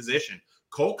end position.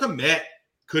 Cole Kmet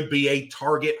could be a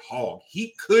target hog.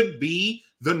 He could be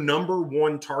the number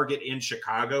one target in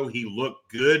Chicago. He looked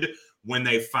good when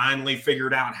they finally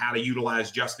figured out how to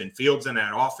utilize Justin Fields in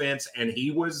that offense. And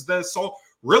he was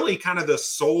really kind of the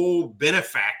sole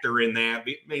benefactor in that,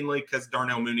 mainly because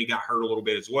Darnell Mooney got hurt a little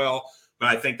bit as well. But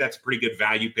I think that's a pretty good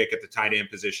value pick at the tight end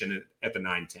position at the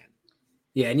 9-10.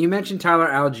 Yeah, and you mentioned Tyler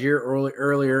Algier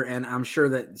earlier, and I'm sure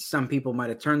that some people might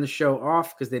have turned the show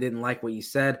off because they didn't like what you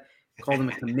said, called him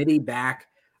a committee back.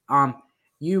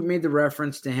 You made the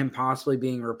reference to him possibly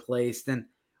being replaced, and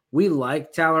we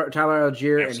like Tyler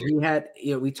Algier, Absolutely. And he had,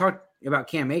 we talked about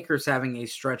Cam Akers having a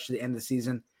stretch to the end of the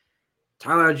season.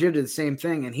 Tyler Algier did the same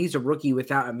thing, and he's a rookie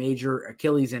without a major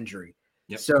Achilles injury.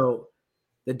 Yep. So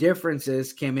the difference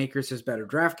is Cam Akers has better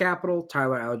draft capital.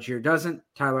 Tyler Algier doesn't.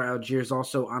 Tyler Algier is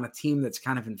also on a team that's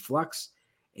kind of in flux.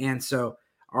 And so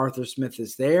Arthur Smith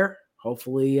is there.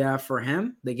 Hopefully for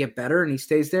him, they get better and he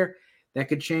stays there. That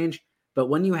could change. But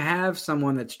when you have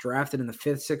someone that's drafted in the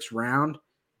 5th, 6th round,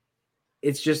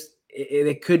 it's just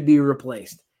it could be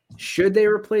replaced. Should they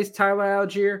replace Tyler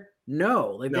Algier?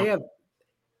 No.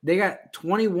 They got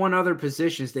 21 other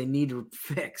positions they need to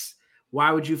fix.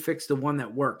 Why would you fix the one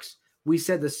that works? We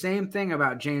said the same thing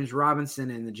about James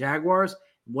Robinson and the Jaguars.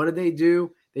 What did they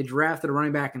do? They drafted a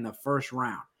running back in the 1st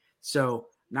round. So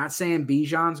not saying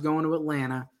Bijan's going to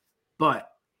Atlanta, but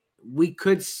we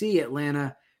could see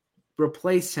Atlanta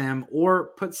replace him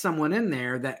or put someone in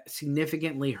there that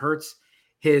significantly hurts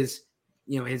his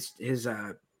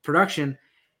production.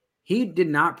 He did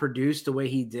not produce the way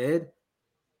he did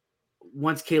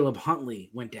once Caleb Huntley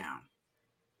went down.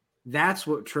 That's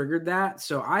what triggered that.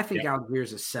 So I think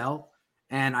Algier's a sell.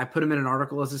 And I put him in an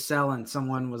article as a sell, and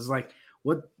someone was like,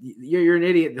 "What? You're an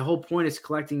idiot. The whole point is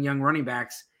collecting young running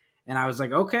backs." And I was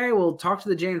like, "Okay, well, talk to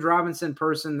the James Robinson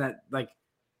person that like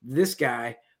this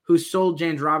guy who sold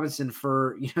James Robinson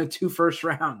for 2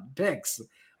 first-round picks."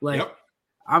 Like,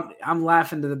 I'm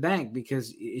laughing to the bank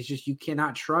because it's just you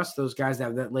cannot trust those guys that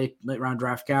have that late round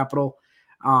draft capital.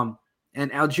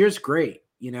 And Algier's great,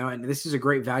 and this is a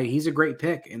great value. He's a great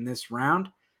pick in this round.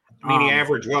 I mean, he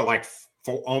averaged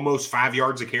for almost 5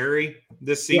 yards a carry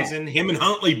this season. Yeah. Him and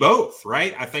Huntley both,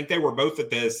 right? I think they were both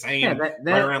at the same, right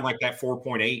around like that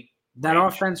 4.8. That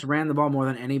range. Offense ran the ball more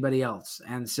than anybody else.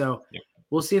 And so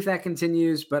we'll see if that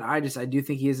continues, but I do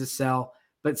think he is a sell.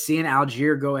 But seeing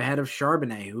Algier go ahead of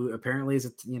Charbonnet, who apparently is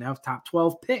a top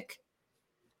 12 pick.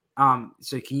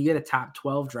 So can you get a top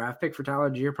 12 draft pick for Tyler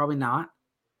Algier? Probably not.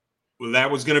 Well,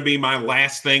 that was going to be my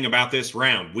last thing about this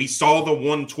round. We saw the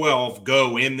 112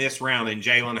 go in this round in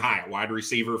Jalen Hyatt, wide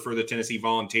receiver for the Tennessee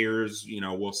Volunteers.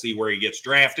 We'll see where he gets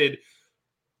drafted.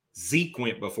 Zeke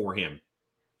went before him.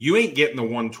 You ain't getting the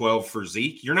 112 for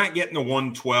Zeke. You're not getting the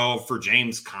 112 for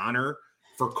James Conner,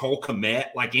 for Cole Kmet,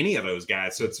 like any of those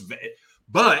guys.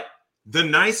 But the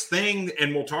nice thing,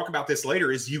 and we'll talk about this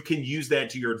later, is you can use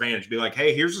that to your advantage. Be like,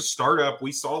 hey, here's a startup.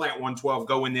 We saw that 112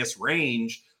 go in this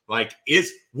range.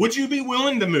 Would you be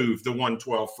willing to move the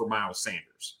 112 for Miles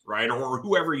Sanders, right? Or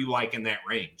whoever you like in that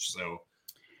range. So,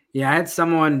 yeah, I had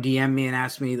someone DM me and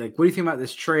ask me, what do you think about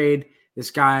this trade? This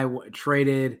guy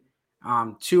traded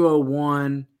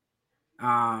 201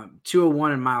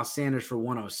 and Miles Sanders for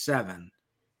 107.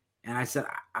 And I said,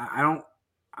 I don't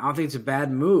think it's a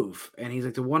bad move. And he's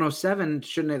like, the 107,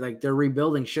 shouldn't they, they're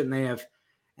rebuilding, shouldn't they have?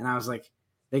 And I was like,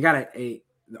 they got the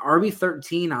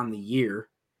RB13 on the year,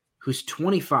 who's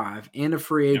 25 and a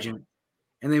free agent,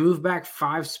 and they move back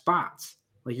 5 spots.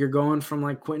 You're going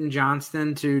from Quentin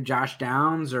Johnston to Josh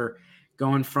Downs, or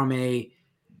going from a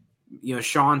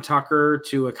Sean Tucker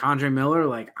to a Condre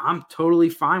Miller. I'm totally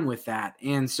fine with that.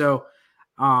 And so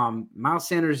Miles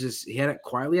Sanders he had a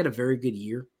very good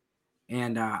year,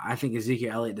 and I think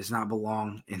Ezekiel Elliott does not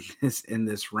belong in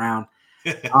this round.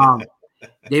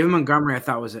 David Montgomery I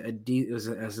thought was a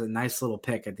nice little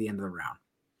pick at the end of the round.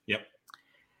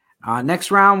 Next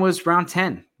round was round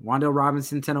 10. Wan'Dale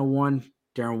Robinson, 1001.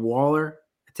 Darren Waller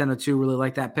at 1002. Really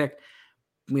like that pick.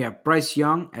 We have Bryce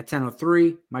Young at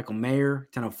 1003. Michael Mayer,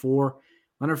 1004.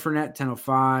 Leonard Fournette,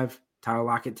 1005. Tyler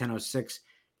Lockett, 1006.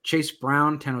 Chase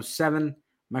Brown, 1007.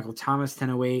 Michael Thomas,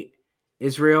 1008.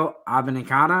 Israel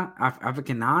Abanikanda,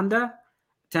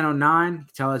 1009.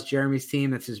 Tell us Jeremy's team.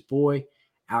 That's his boy.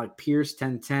 Alec Pierce,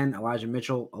 1010. Elijah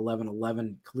Mitchell,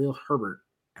 1111. Khalil Herbert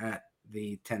at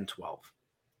the 1012.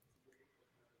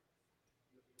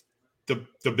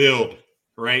 The build,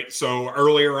 right? So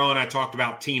earlier on, I talked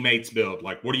about teammates build.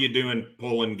 What are you doing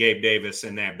pulling Gabe Davis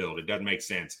in that build? It doesn't make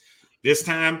sense. This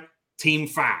time, team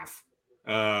 5.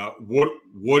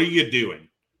 What are you doing?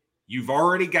 You've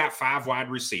already got 5 wide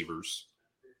receivers.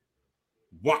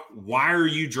 Why are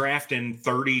you drafting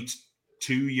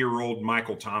 32-year-old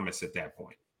Michael Thomas at that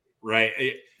point? right?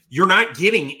 You're not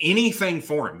getting anything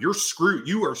for him. You're screwed.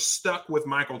 You are stuck with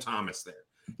Michael Thomas there.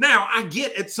 Now, I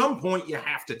get at some point you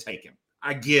have to take him.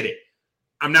 I get it.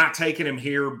 I'm not taking him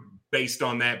here based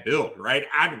on that build, right?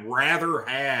 I'd rather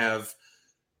have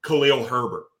Khalil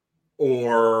Herbert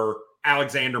or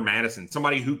Alexander Madison,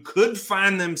 somebody who could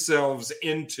find themselves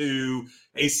into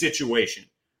a situation,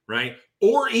 right?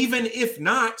 Or even if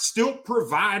not, still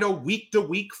provide a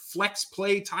week-to-week flex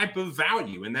play type of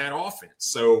value in that offense.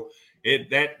 So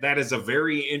that is a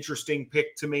very interesting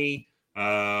pick to me.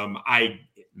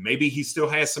 Maybe he still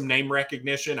has some name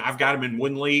recognition. I've got him in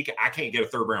one league. I can't get a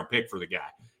third-round pick for the guy.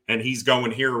 And he's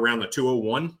going here around the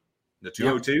 201, the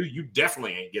 202. Yep. You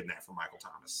definitely ain't getting that from Michael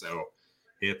Thomas. So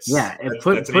that's an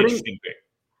interesting pick.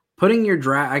 Putting your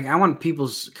draft, I want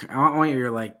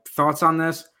your thoughts on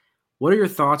this. What are your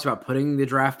thoughts about putting the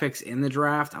draft picks in the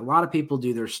draft? A lot of people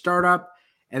do their startup,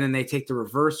 and then they take the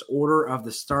reverse order of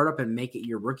the startup and make it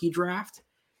your rookie draft.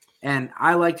 And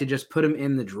I like to just put them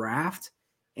in the draft.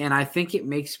 And I think it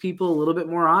makes people a little bit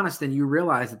more honest, and you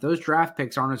realize that those draft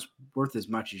picks aren't worth as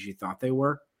much as you thought they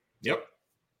were. Yep.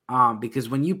 Because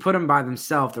when you put them by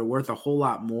themselves, they're worth a whole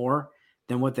lot more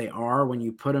than what they are when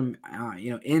you put them,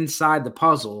 inside the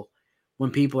puzzle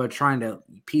when people are trying to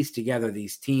piece together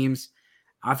these teams.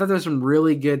 I thought there's some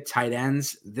really good tight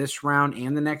ends this round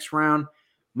and the next round.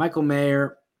 Michael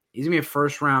Mayer, he's going to be a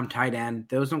first-round tight end.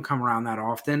 Those don't come around that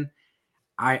often.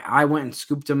 I went and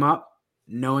scooped him up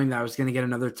knowing that I was going to get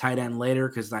another tight end later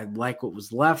because I like what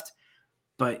was left.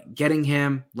 But getting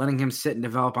him, letting him sit and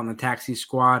develop on the taxi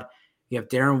squad. You have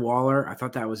Darren Waller. I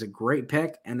thought that was a great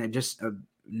pick. And then just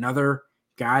another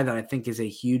guy that I think is a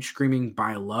huge screaming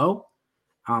buy low.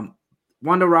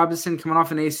 Wando Robinson coming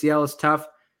off an ACL is tough.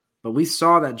 But we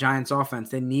saw that Giants offense.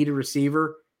 They need a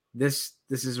receiver. This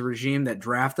is a regime that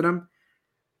drafted him.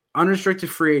 Unrestricted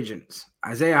free agents.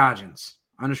 Isaiah Hodgins,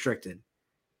 unrestricted.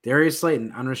 Darius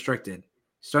Slayton, unrestricted.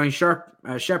 Stoney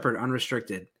Shepard,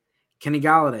 unrestricted. Kenny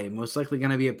Golladay, most likely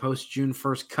going to be a post-June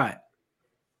 1st cut.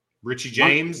 Richie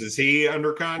James, is he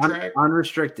under contract?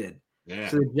 Unrestricted. Yeah.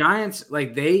 So the Giants,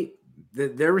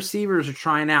 their receivers are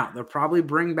trying out. They'll probably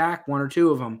bring back one or two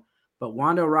of them, but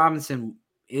Wando Robinson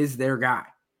is their guy.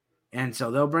 And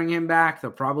so they'll bring him back.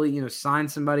 They'll probably, sign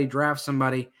somebody, draft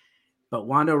somebody. But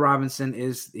Wando Robinson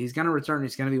he's going to return.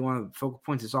 He's going to be one of the focal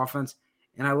points of his offense.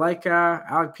 And I like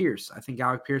Alec Pierce. I think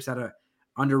Alec Pierce had an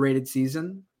underrated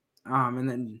season. And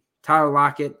then Tyler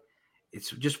Lockett,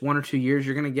 it's just 1 or 2 years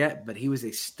you're going to get, but he was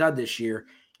a stud this year.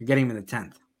 You're getting him in the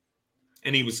 10th.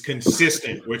 And he was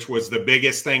consistent, which was the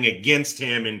biggest thing against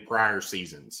him in prior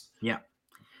seasons. Yeah.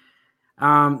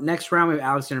 Next round, we have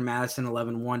Alexander Madison,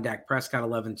 11-1. Dak Prescott,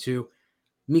 11-2.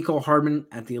 Mecole Hardman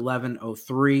at the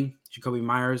 11-03. Jacoby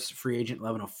Myers, free agent,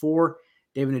 11-04.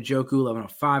 David Njoku,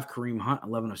 11-05. Kareem Hunt,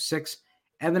 11-06.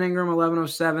 Evan Ingram,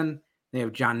 11-07. They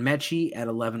have John Mechie at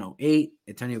 11-08.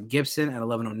 Antonio Gibson at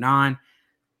 11-09.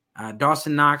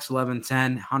 Dawson Knox,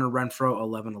 11-10. Hunter Renfrow,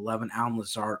 11-11. Allen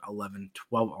Lazard, 11-12,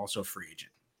 also free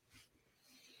agent.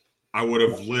 I would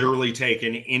have literally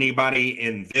taken anybody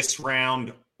in this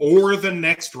round or the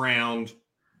next round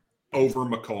over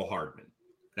Mecole Hardman.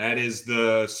 That is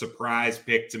the surprise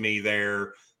pick to me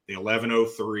there. The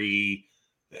 11-03.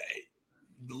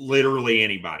 Literally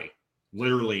anybody.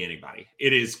 Literally anybody.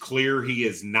 It is clear he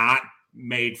is not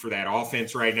made for that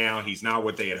offense right now. He's not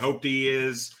what they had hoped he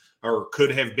is or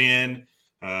could have been.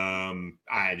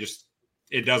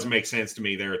 It doesn't make sense to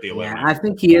me there at the 11. Yeah, I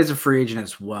think he is a free agent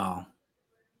as well.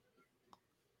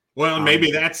 Well,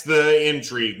 maybe that's the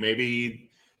intrigue. Maybe,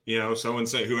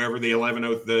 so-and-so, whoever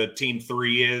the team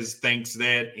 3 is, thinks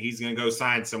that he's going to go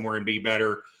sign somewhere and be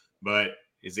better. But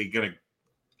is he going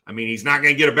to – he's not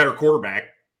going to get a better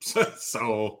quarterback.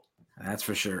 So that's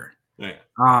for sure. Yeah.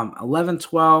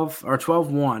 11-12 or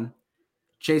 12-1.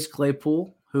 Chase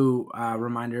Claypool, who,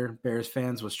 reminder, Bears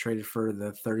fans, was traded for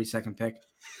the 32nd pick.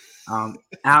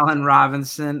 Allen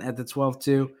Robinson at the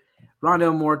 12-2.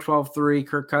 Rondale Moore, 12-3.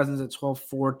 Kirk Cousins at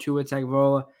 12-4. Tua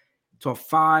Tagovailoa,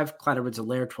 12-5. Clyde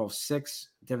Edwards-Helaire, 12-6.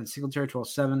 Devin Singletary,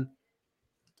 12-7.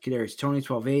 Kadarius Toney,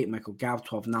 12-8. Michael Gallup,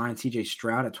 12-9. C.J.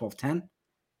 Stroud at 12-10.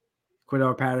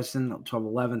 Cordell Patterson,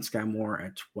 12-11. Sky Moore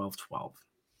at 12-12.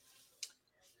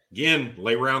 Again,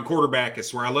 late round quarterback.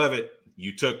 That's where I love it.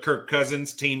 You took Kirk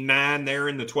Cousins, team 9 there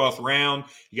in the 12th round.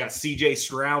 You got C.J.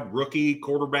 Stroud, rookie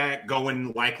quarterback,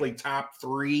 going likely top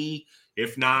 3,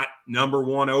 if not number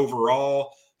 1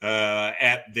 overall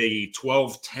at the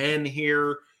 12-10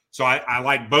 here. So I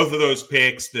like both of those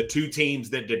picks. The two teams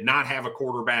that did not have a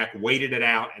quarterback waited it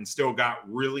out and still got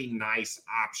really nice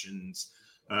options.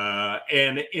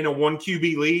 And in a 1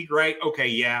 QB league, right? Okay,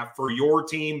 yeah, for your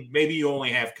team, maybe you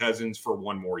only have Cousins for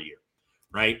 1 more year,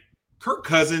 right? Kirk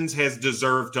Cousins has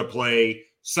deserved to play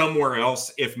somewhere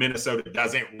else if Minnesota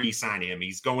doesn't re-sign him.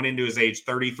 He's going into his age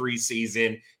 33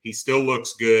 season. He still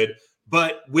looks good.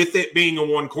 But with it being a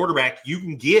one quarterback, you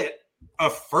can get a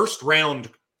first-round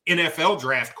NFL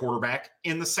draft quarterback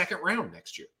in the second round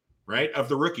next year, right, of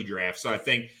the rookie draft. So I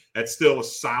think that's still a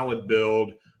solid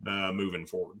build moving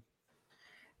forward.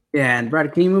 Yeah, and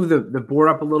Brad, can you move the board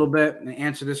up a little bit and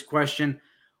answer this question?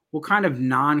 What kind of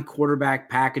non-quarterback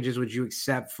packages would you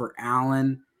accept for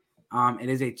Allen? It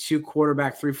is a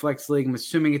 2-quarterback, 3-flex league. I'm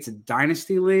assuming it's a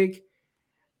dynasty league.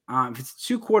 If it's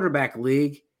a 2-quarterback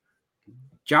league,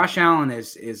 Josh Allen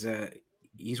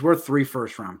he's worth 3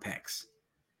 first-round picks.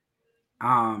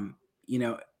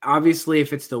 Obviously,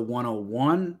 if it's the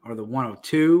 101 or the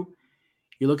 102,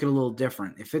 you're looking a little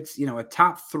different. If it's a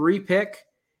top 3 pick,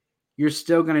 you're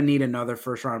still going to need another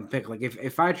first-round pick. Like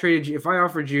if I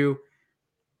offered you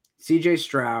CJ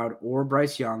Stroud or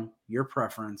Bryce Young, your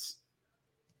preference,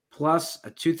 plus a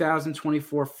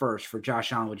 2024 first for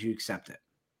Josh Allen, would you accept it?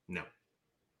 No.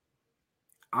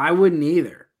 I wouldn't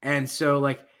either. And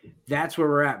so, that's where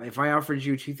we're at. If I offered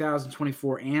you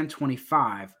 2024 and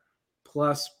 25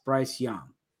 plus Bryce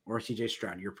Young or CJ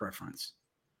Stroud, your preference?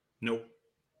 Nope.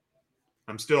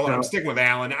 I'm sticking with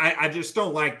Allen. I just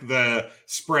don't like the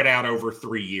spread out over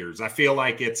 3 years. I feel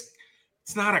like it's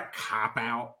not a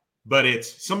cop-out, but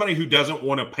it's somebody who doesn't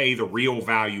want to pay the real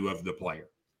value of the player.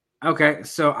 Okay,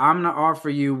 so I'm going to offer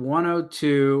you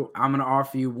 102. I'm going to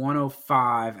offer you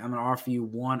 105. I'm going to offer you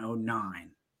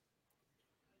 109.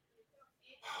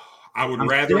 I would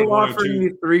rather still offering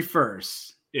you 3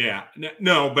 firsts. Yeah,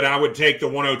 no, but I would take the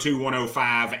 102,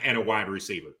 105, and a wide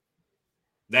receiver.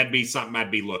 That'd be something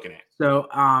I'd be looking at. So,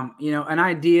 an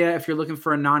idea, if you're looking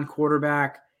for a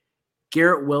non-quarterback,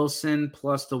 Garrett Wilson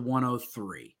plus the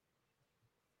 103.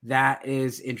 That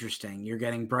is interesting. You're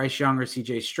getting Bryce Young or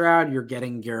CJ Stroud. You're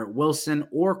getting Garrett Wilson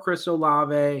or Chris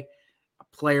Olave, a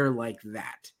player like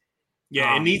that.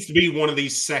 Yeah, it needs to be one of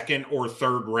these second or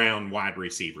third round wide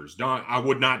receivers. I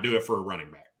would not do it for a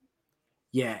running back.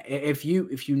 Yeah, if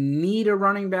you need a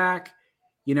running back,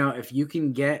 if you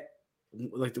can get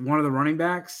one of the running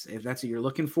backs, if that's what you're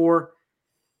looking for,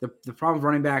 the problem with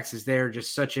running backs is they're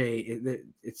just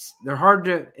they're hard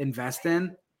to invest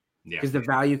in because the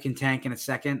value can tank in a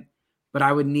second. But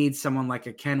I would need someone like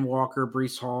a Ken Walker,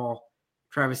 Breece Hall,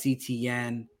 Travis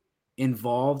Etienne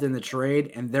involved in the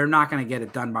trade, and they're not going to get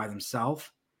it done by themselves.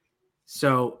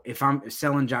 So if I'm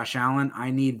selling Josh Allen,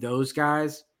 I need those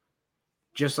guys.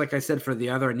 Just like I said for the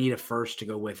other, I need a first to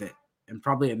go with it, and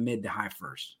probably a mid to high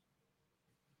first.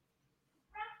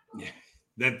 Yeah,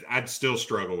 that I'd still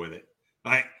struggle with it.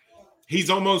 He's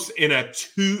almost in a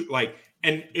 2,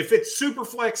 and if it's super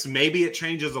flex, maybe it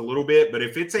changes a little bit. But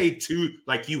if it's a 2,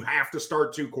 you have to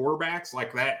start 2 quarterbacks,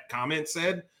 like that comment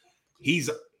said, he's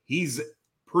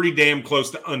pretty damn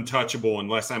close to untouchable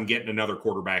unless I'm getting another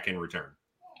quarterback in return.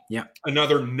 Yeah,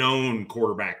 another known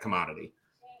quarterback commodity.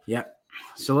 Yep.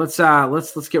 So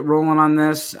let's get rolling on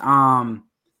this. Trey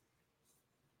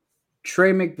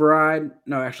McBride,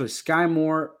 no, actually Sky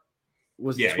Moore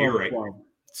was the 12. You're right. 12.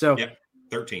 So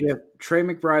 13. We have Trey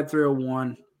McBride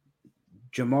 301,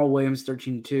 Jamal Williams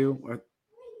 13-2,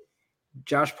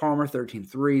 Josh Palmer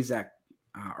 13-3, Zach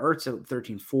Ertz at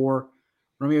 13-4,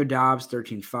 Romeo Dobbs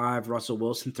 13-5, Russell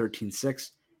Wilson 13-6,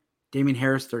 Damian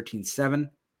Harris 13-7,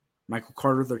 Michael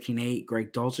Carter 13-8,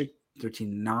 Greg Dulcich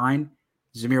 13-9,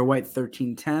 Zamir White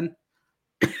 13-10,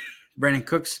 Brandon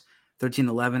Cooks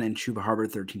 13-11, and Chuba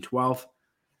Hubbard 13-12.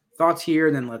 Thoughts here,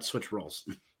 and then let's switch roles.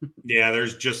 Yeah,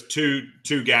 there's just two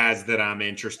guys that I'm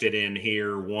interested in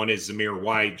here. One is Zamir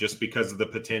White, just because of the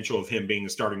potential of him being the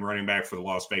starting running back for the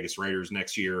Las Vegas Raiders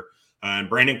next year. And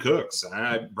Brandon Cooks.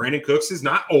 Brandon Cooks is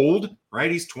not old, right?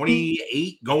 He's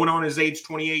 28, going on his age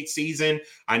 28 season.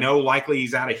 I know likely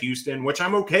he's out of Houston, which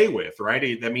I'm okay with,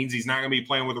 right? That means he's not going to be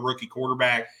playing with a rookie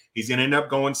quarterback. He's going to end up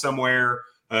going somewhere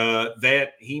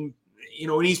that he –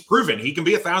 and he's proven he can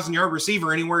be 1,000-yard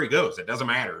receiver anywhere he goes. It doesn't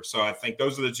matter. So I think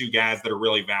those are the two guys that are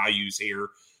really values here.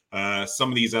 Some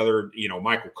of these other,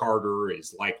 Michael Carter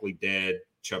is likely dead.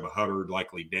 Chuba Hubbard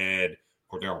likely dead.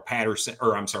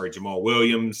 Jamal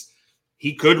Williams.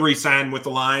 He could re-sign with the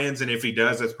Lions, and if he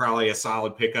does, that's probably a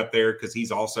solid pickup there because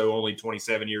he's also only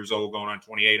 27 years old, going on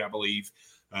 28, I believe.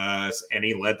 And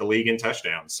he led the league in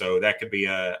touchdowns. So that could be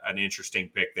an interesting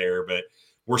pick there. But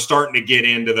we're starting to get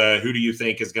into the who do you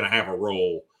think is going to have a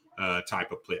role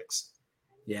type of picks.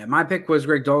 Yeah, my pick was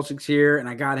Greg Dulcich here, and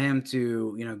I got him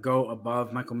to, go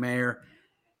above Michael Mayer.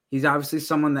 He's obviously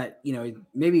someone that,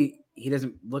 maybe he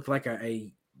doesn't look like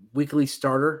a weekly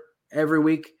starter every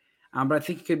week, but I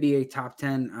think he could be a top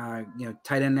 10,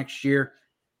 tight end next year.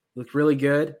 Looked really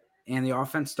good. and the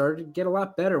offense started to get a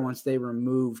lot better once they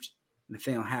removed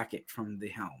Nathaniel Hackett from the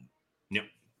helm. Yep.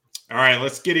 All right,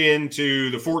 let's get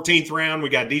into the 14th round. We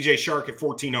got DJ Shark at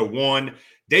 1401.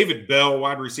 David Bell,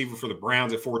 wide receiver for the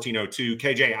Browns at 1402.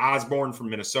 KJ Osborne from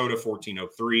Minnesota,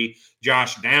 1403.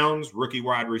 Josh Downs, rookie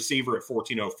wide receiver at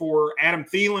 1404. Adam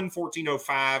Thielen,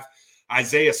 1405.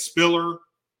 Isaiah Spiller,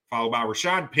 followed by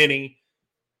Rashad Penny.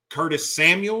 Curtis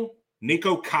Samuel,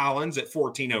 Nico Collins at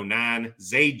 1409.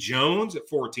 Zay Jones at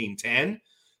 1410.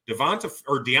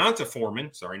 Deonta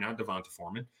Foreman, sorry, not Devonta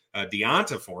Foreman.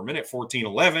 Deonta Foreman at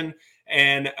 1411.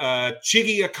 And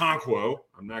Chigi Okonkwo,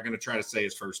 I'm not going to try to say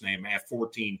his first name, at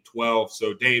 1412.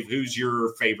 So, Dave, who's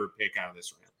your favorite pick out of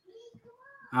this round?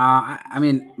 I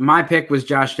mean, my pick was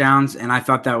Josh Downs, and I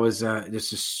thought that was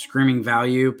just a screaming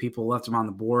value. People left him on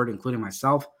the board, including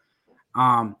myself.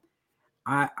 I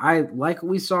like what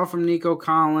we saw from Nico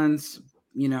Collins.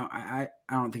 You know, I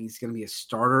don't think he's going to be a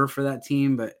starter for that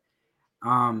team, but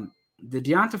the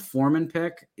Deonta Foreman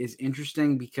pick is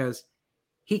interesting because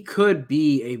he could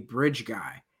be a bridge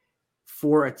guy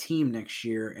for a team next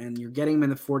year, and you're getting him in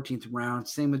the 14th round.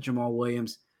 Same with Jamal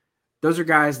Williams. Those are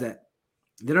guys that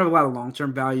they don't have a lot of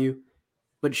long-term value,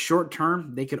 but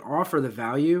short-term, they could offer the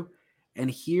value. And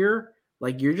here,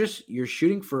 like you're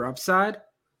shooting for upside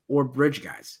or bridge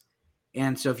guys.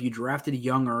 And so if you drafted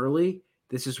young early,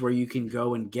 this is where you can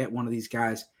go and get one of these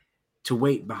guys to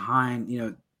wait behind, you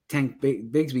know, Tank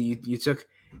Bigsby you took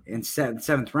in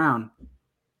seventh round.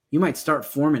 You might start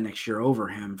Foreman next year over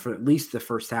him for at least the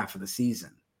first half of the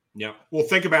season. Yeah. Well,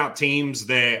 think about teams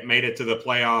that made it to the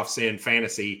playoffs in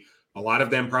fantasy. A lot of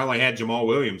them probably had Jamal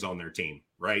Williams on their team,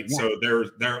 right? Yeah. So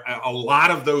there a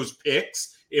lot of those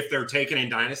picks, if they're taken in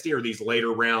dynasty, are these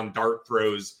later round dart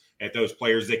throws at those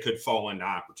players that could fall into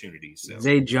opportunities. So.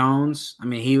 Zay Jones, I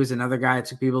mean, he was another guy that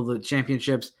took people to the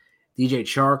championships. DJ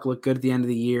Chark looked good at the end of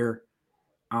the year.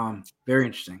 Very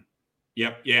interesting.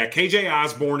 Yep. Yeah. KJ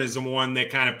Osborne is the one that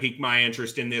kind of piqued my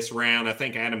interest in this round. I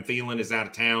think Adam Thielen is out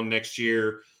of town next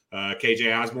year.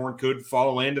 KJ Osborne could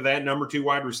fall into that number 2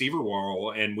 wide receiver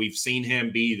role, and we've seen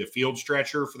him be the field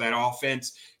stretcher for that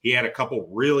offense. He had a couple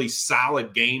really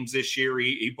solid games this year.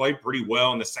 He played pretty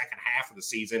well in the second half of the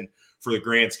season for the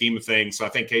grand scheme of things. So I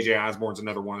think KJ Osborne's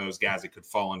another one of those guys that could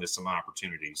fall into some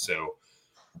opportunities. So,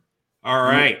 all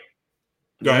right.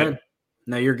 Go ahead.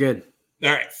 No, you're good. All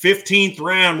right, 15th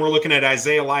round, we're looking at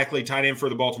Isaiah Likely, tight end for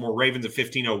the Baltimore Ravens at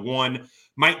 1501.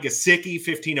 Mike Gesicki,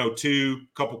 1502.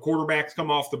 A couple quarterbacks come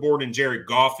off the board, and Jared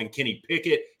Goff and Kenny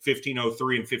Pickett,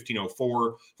 1503 and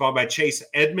 1504. Followed by Chase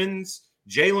Edmonds,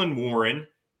 Jaylen Warren,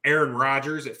 Aaron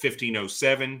Rodgers at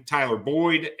 1507. Tyler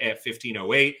Boyd at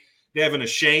 1508. Devin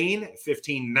Achane at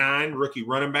 1509, rookie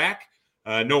running back.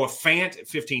 Noah Fant at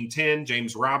 1510,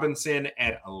 James Robinson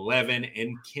at 11,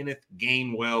 and Kenneth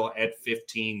Gainwell at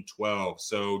 1512.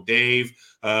 So, Dave,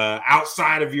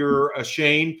 outside of your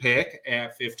Achane pick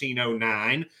at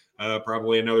 1509,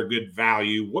 probably another good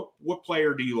value. What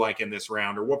player do you like in this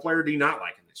round, or what player do you not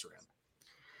like in this round?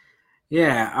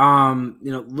 Yeah,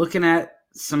 you know, looking at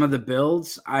some of the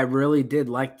builds, I really did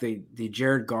like the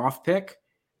Jared Goff pick.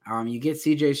 You get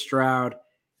CJ Stroud.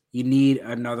 You need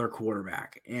another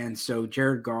quarterback. And so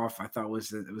Jared Goff, I thought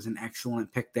was an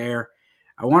excellent pick there.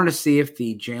 I wanted to see if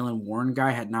the Jaylen Warren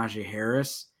guy had Najee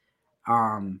Harris.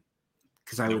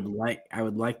 Because I would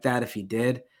like that if he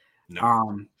did.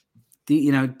 No.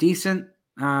 Decent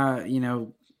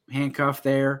handcuff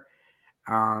there.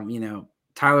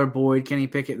 Tyler Boyd, Kenny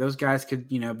Pickett, those guys could,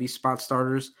 be spot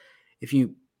starters if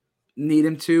you need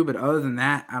him to. But other than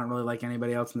that, I don't really like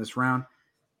anybody else in this round.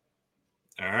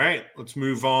 All right, let's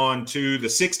move on to the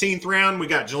 16th round. We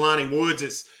got Jelani Woods.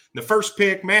 It's the first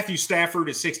pick. Matthew Stafford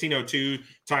at 1602.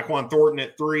 Tyquan Thornton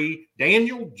at 3.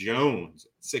 Daniel Jones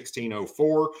at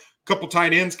 1604. A couple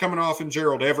tight ends coming off in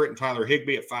Gerald Everett and Tyler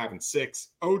Higbee at 5 and 6.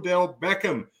 Odell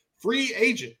Beckham, free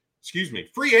agent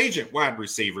wide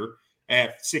receiver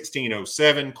at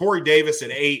 1607. Corey Davis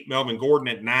at 8. Melvin Gordon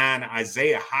at 9.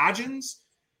 Isaiah Hodgins,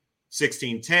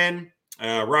 1610.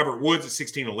 Robert Woods at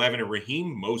 1611 and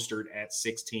Raheem Mostert at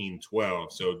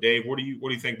 1612. So, Dave, what do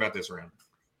you think about this round?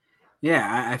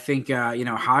 Yeah, I think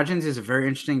Hodgins is a very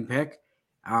interesting pick.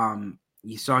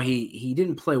 You saw he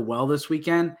didn't play well this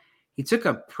weekend. He took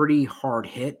a pretty hard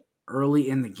hit early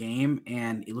in the game,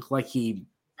 and it looked like he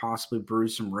possibly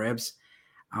bruised some ribs.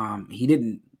 He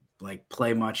didn't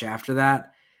play much after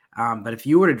that. But if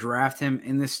you were to draft him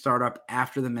in this startup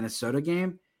after the Minnesota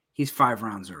game, he's 5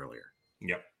 rounds earlier.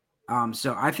 Yep.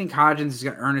 So I think Hodgins is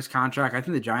going to earn his contract. I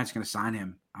think the Giants are going to sign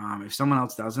him if someone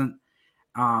else doesn't.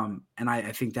 And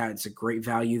I think that it's a great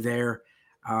value there.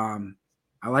 I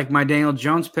like my Daniel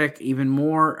Jones pick even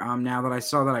more now that I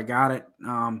saw that I got it.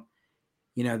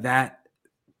 that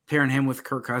pairing him with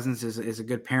Kirk Cousins is a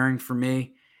good pairing for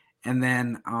me. And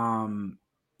then,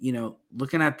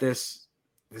 looking at this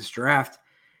draft,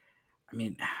 I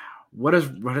mean, what does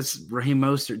Raheem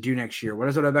Mostert do next year? What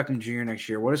does Odell Beckham Jr. next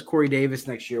year? What does Corey Davis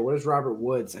next year? What is Robert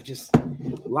Woods? A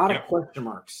lot of question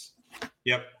marks.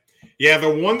 Yep. Yeah, the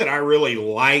one that I really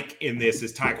like in this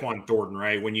is Tyquan Thornton,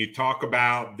 right? When you talk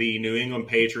about the New England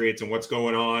Patriots and what's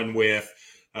going on with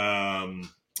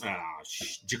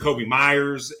Jacoby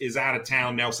Myers is out of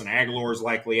town. Nelson Aguilar is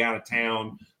likely out of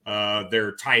town.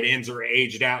 Their tight ends are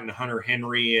aged out in Hunter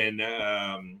Henry and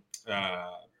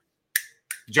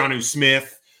Jonnu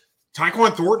Smith.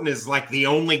 Tyquan Thornton is like the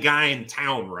only guy in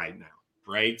town right now,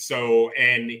 right? So,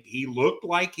 and he looked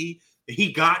like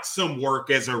he got some work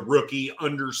as a rookie,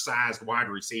 undersized wide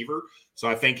receiver. So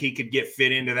I think he could get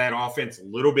fit into that offense a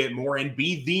little bit more and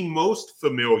be the most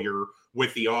familiar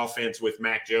with the offense with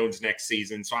Mac Jones next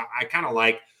season. So I kind of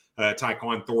like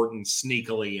Tyquan Thornton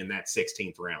sneakily in that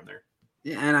 16th round there.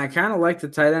 Yeah, and I kind of like the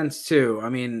tight ends too. I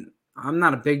mean, I'm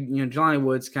not a big, Jelani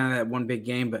Woods kind of that one big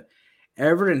game, but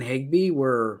Everett and Higbee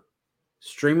were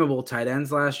streamable tight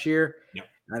ends last year. Yep.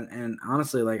 And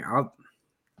honestly, like I'll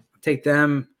take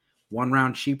them one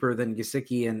round cheaper than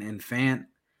Gesicki and Fant.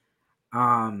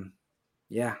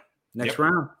 Next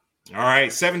round. All right,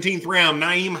 17th round,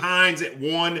 Nyheim Hines at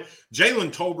 1,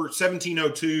 Jalen Tolbert,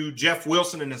 1702, Jeff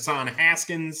Wilson and Hassan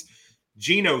Haskins,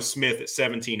 Geno Smith at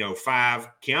 1705,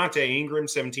 Keontae Ingram,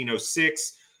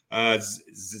 1706,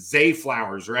 Zay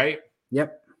Flowers, right?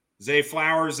 Yep. Zay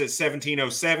Flowers at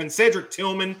 1707, Cedric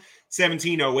Tillman,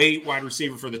 1708, wide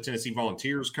receiver for the Tennessee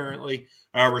Volunteers currently.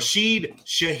 Rashid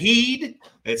Shaheed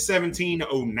at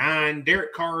 1709,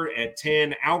 Derek Carr at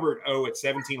 10, Albert O at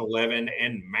 1711,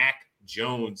 and Mac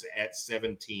Jones at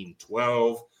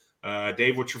 1712.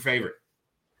 Dave, what's your favorite?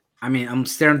 I mean, I'm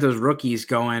staring at those rookies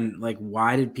going, like,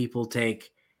 why did people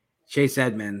take Chase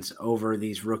Edmonds over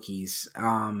these rookies?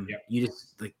 You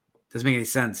just, like, doesn't make any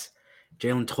sense.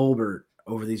 Jalen Tolbert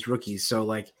over these rookies. So,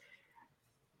 like,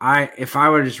 if I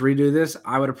were to just redo this,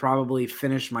 I would have probably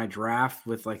finished my draft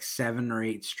with like 7 or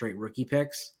 8 straight rookie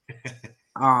picks.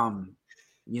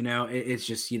 It's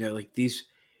just, like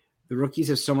the rookies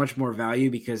have so much more value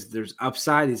because there's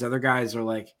upside. These other guys are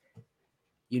like,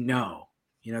 3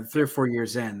 or 4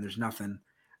 years in, there's nothing.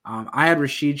 I had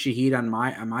Rashid Shaheed on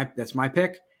my that's my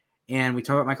pick. And we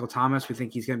talk about Michael Thomas. We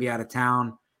think he's going to be out of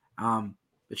town.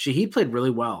 But Shaheed played really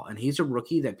well, and he's a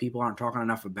rookie that people aren't talking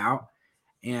enough about.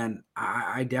 And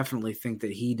I definitely think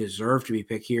that he deserved to be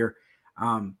picked here.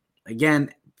 Again,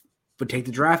 would take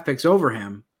the draft picks over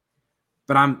him,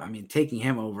 but taking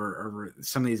him over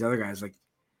some of these other guys. Like,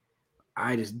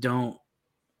 I just don't.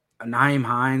 Nyheim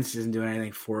Hines isn't doing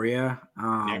anything for you.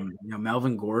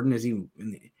 Melvin Gordon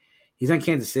he's on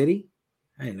Kansas City.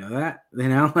 I didn't know that.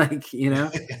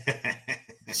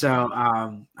 So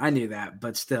I knew that,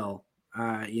 but still,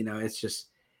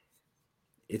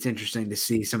 it's interesting to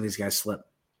see some of these guys slip.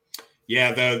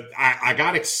 Yeah, I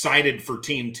got excited for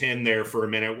Team 10 there for a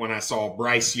minute when I saw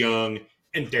Bryce Young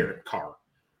and Derek Carr.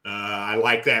 I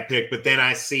like that pick, but then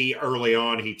I see early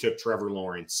on he took Trevor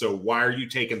Lawrence. So why are you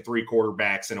taking 3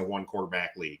 quarterbacks in a 1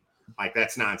 quarterback league? Like,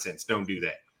 that's nonsense. Don't do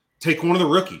that. Take one of the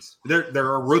rookies. There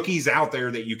are rookies out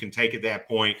there that you can take at that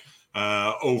point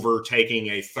over taking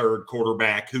a 3rd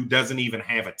quarterback who doesn't even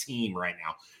have a team right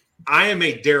now. I am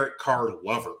a Derek Carr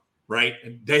lover, right?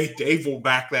 And Dave will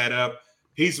back that up.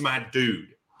 He's my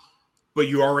dude, but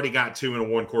you already got 2 in a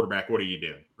 1 quarterback. What are you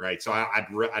doing, right? So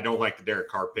I don't like the Derek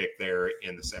Carr pick there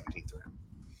in the 17th round.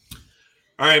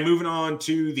 All right, moving on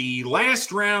to the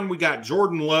last round, we got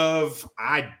Jordan Love.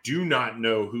 I do not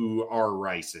know who R.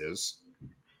 Rice is.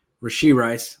 Rashee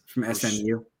Rice from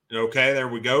SMU. Okay, there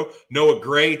we go. Noah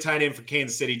Gray, tight end for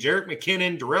Kansas City. Jerick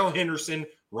McKinnon, Darrell Henderson,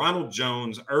 Ronald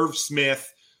Jones, Irv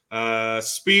Smith,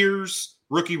 Spears,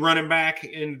 rookie running back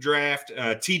in the draft,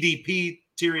 TDP,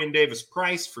 Tyrion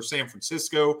Davis-Price for San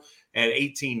Francisco at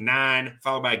 18-9,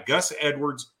 followed by Gus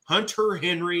Edwards, Hunter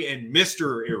Henry, and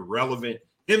Mr. Irrelevant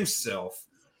himself,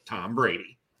 Tom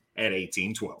Brady, at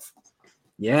 18-12.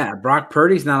 Yeah, Brock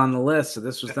Purdy's not on the list, so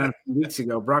this was done a few weeks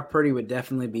ago. Brock Purdy would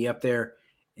definitely be up there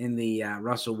in the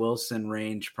Russell Wilson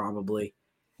range probably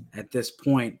at this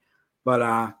point.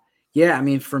 But,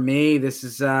 for me, this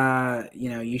is,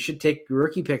 you should take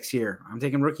rookie picks here. I'm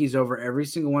taking rookies over every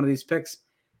single one of these picks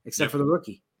except for the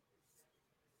rookie.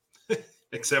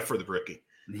 Except for the rookie.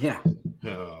 Yeah.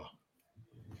 Oh.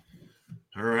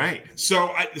 All right. So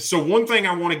one thing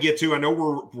I want to get to, I know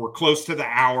we're close to the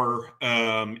hour,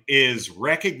 is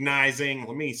recognizing,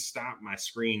 let me stop my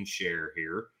screen share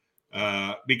here,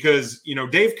 because,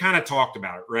 Dave kind of talked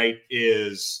about it, right,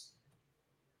 is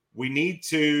we need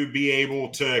to be able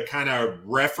to kind of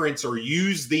reference or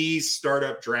use these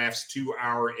startup drafts to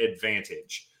our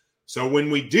advantage. So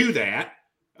when we do that,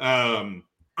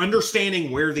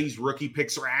 understanding where these rookie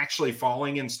picks are actually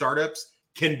falling in startups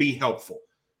can be helpful.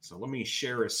 So let me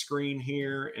share a screen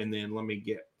here, and then let me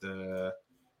get the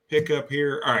pick up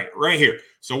here. All right, right here.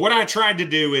 So what I tried to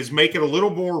do is make it a little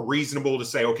more reasonable to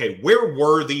say, okay, where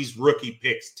were these rookie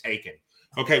picks taken?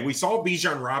 Okay, we saw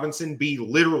Bijan Robinson be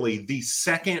literally the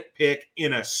second pick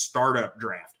in a startup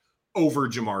draft over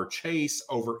Jamar Chase,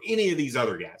 over any of these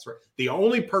other guys, right? The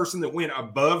only person that went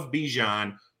above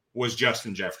Bijan was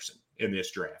Justin Jefferson in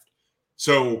this draft.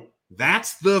 So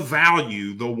that's the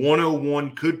value the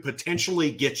 101 could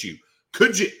potentially get you.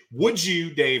 Would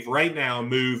you, Dave, right now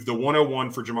move the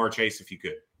 101 for Jamar Chase if you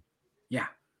could? Yeah.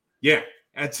 Yeah,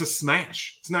 that's a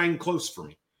smash. It's not even close for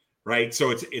me. Right. So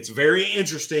it's very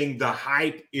interesting. The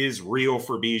hype is real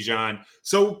for Bijan.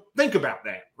 So think about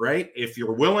that, right? If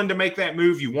you're willing to make that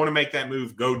move, you want to make that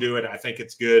move, go do it. I think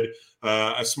it's good.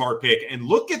 A smart pick. And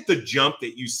look at the jump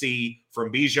that you see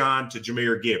from Bijan to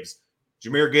Jahmyr Gibbs.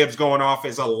 Jahmyr Gibbs going off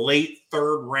as a late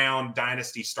third round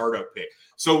dynasty startup pick.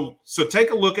 So take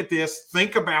a look at this.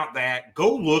 Think about that.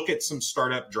 Go look at some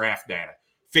startup draft data.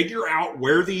 Figure out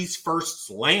where these firsts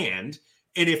land.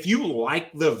 And if you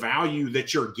like the value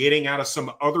that you're getting out of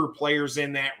some other players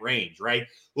in that range, right?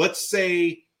 Let's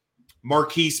say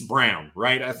Marquise Brown,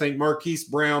 right? I think Marquise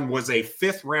Brown was a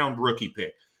 5th round rookie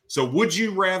pick. So would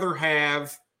you rather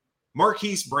have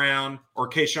Marquise Brown or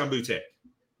Kayshon Boutte?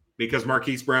 Because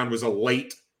Marquise Brown was a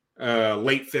late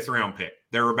 5th round pick.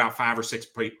 They're about 5 or 6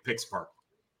 picks apart.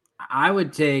 I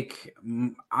would take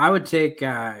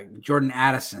Jordan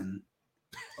Addison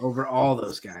over all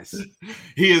those guys.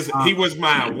 He was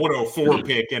my 104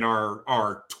 pick in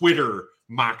our Twitter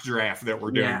mock draft that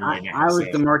we're doing right now. I was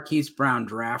the Marquise Brown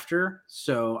drafter,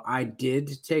 so I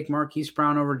did take Marquise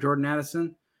Brown over Jordan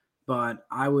Addison, but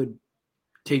I would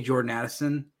take Jordan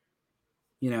Addison.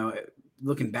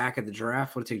 Looking back at the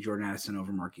draft, I would take Jordan Addison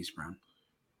over Marquise Brown.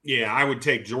 Yeah, I would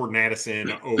take Jordan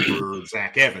Addison over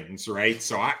Zach Evans, right?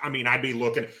 So, I'd be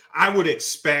looking – I would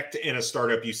expect in a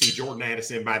startup you see Jordan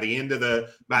Addison by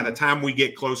the time we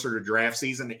get closer to draft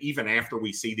season, even after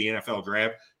we see the NFL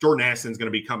draft, Jordan Addison's going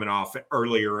to be coming off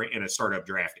earlier in a startup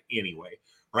draft anyway,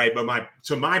 right? But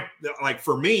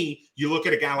for me, you look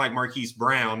at a guy like Marquise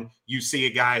Brown, you see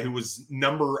a guy who was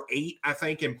number 8, I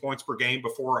think, in points per game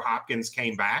before Hopkins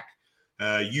came back.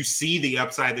 You see the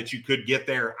upside that you could get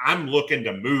there. I'm looking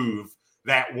to move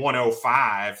that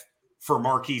 105 for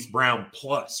Marquise Brown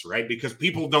plus, right? Because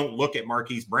people don't look at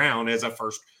Marquise Brown as a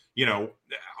first,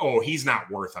 he's not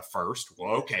worth a first.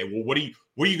 Well, okay. Well, what are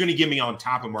you going to give me on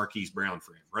top of Marquise Brown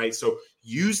for him, right? So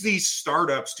use these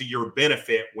startups to your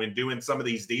benefit when doing some of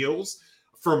these deals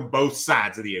from both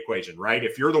sides of the equation, right?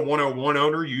 If you're the 101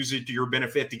 owner, use it to your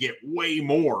benefit to get way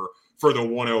more for the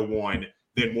 101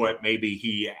 than what maybe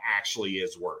he actually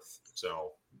is worth.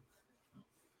 So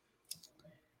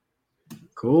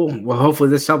cool. Well, hopefully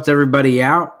this helped everybody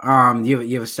out.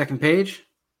 You have a second page?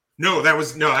 No, that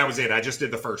was it. I just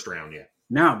did the first round. Yeah.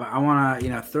 No, but I want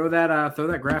to throw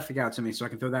that graphic out to me so I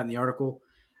can throw that in the article.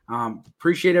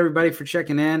 Appreciate everybody for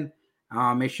checking in.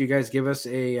 Make sure you guys give us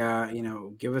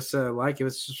a give us a like, give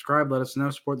us a subscribe, let us know,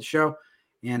 support the show,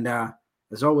 and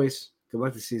as always, good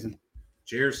luck this season.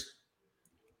 Cheers.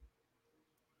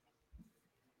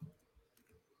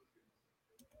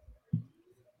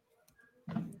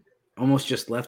 Almost just left.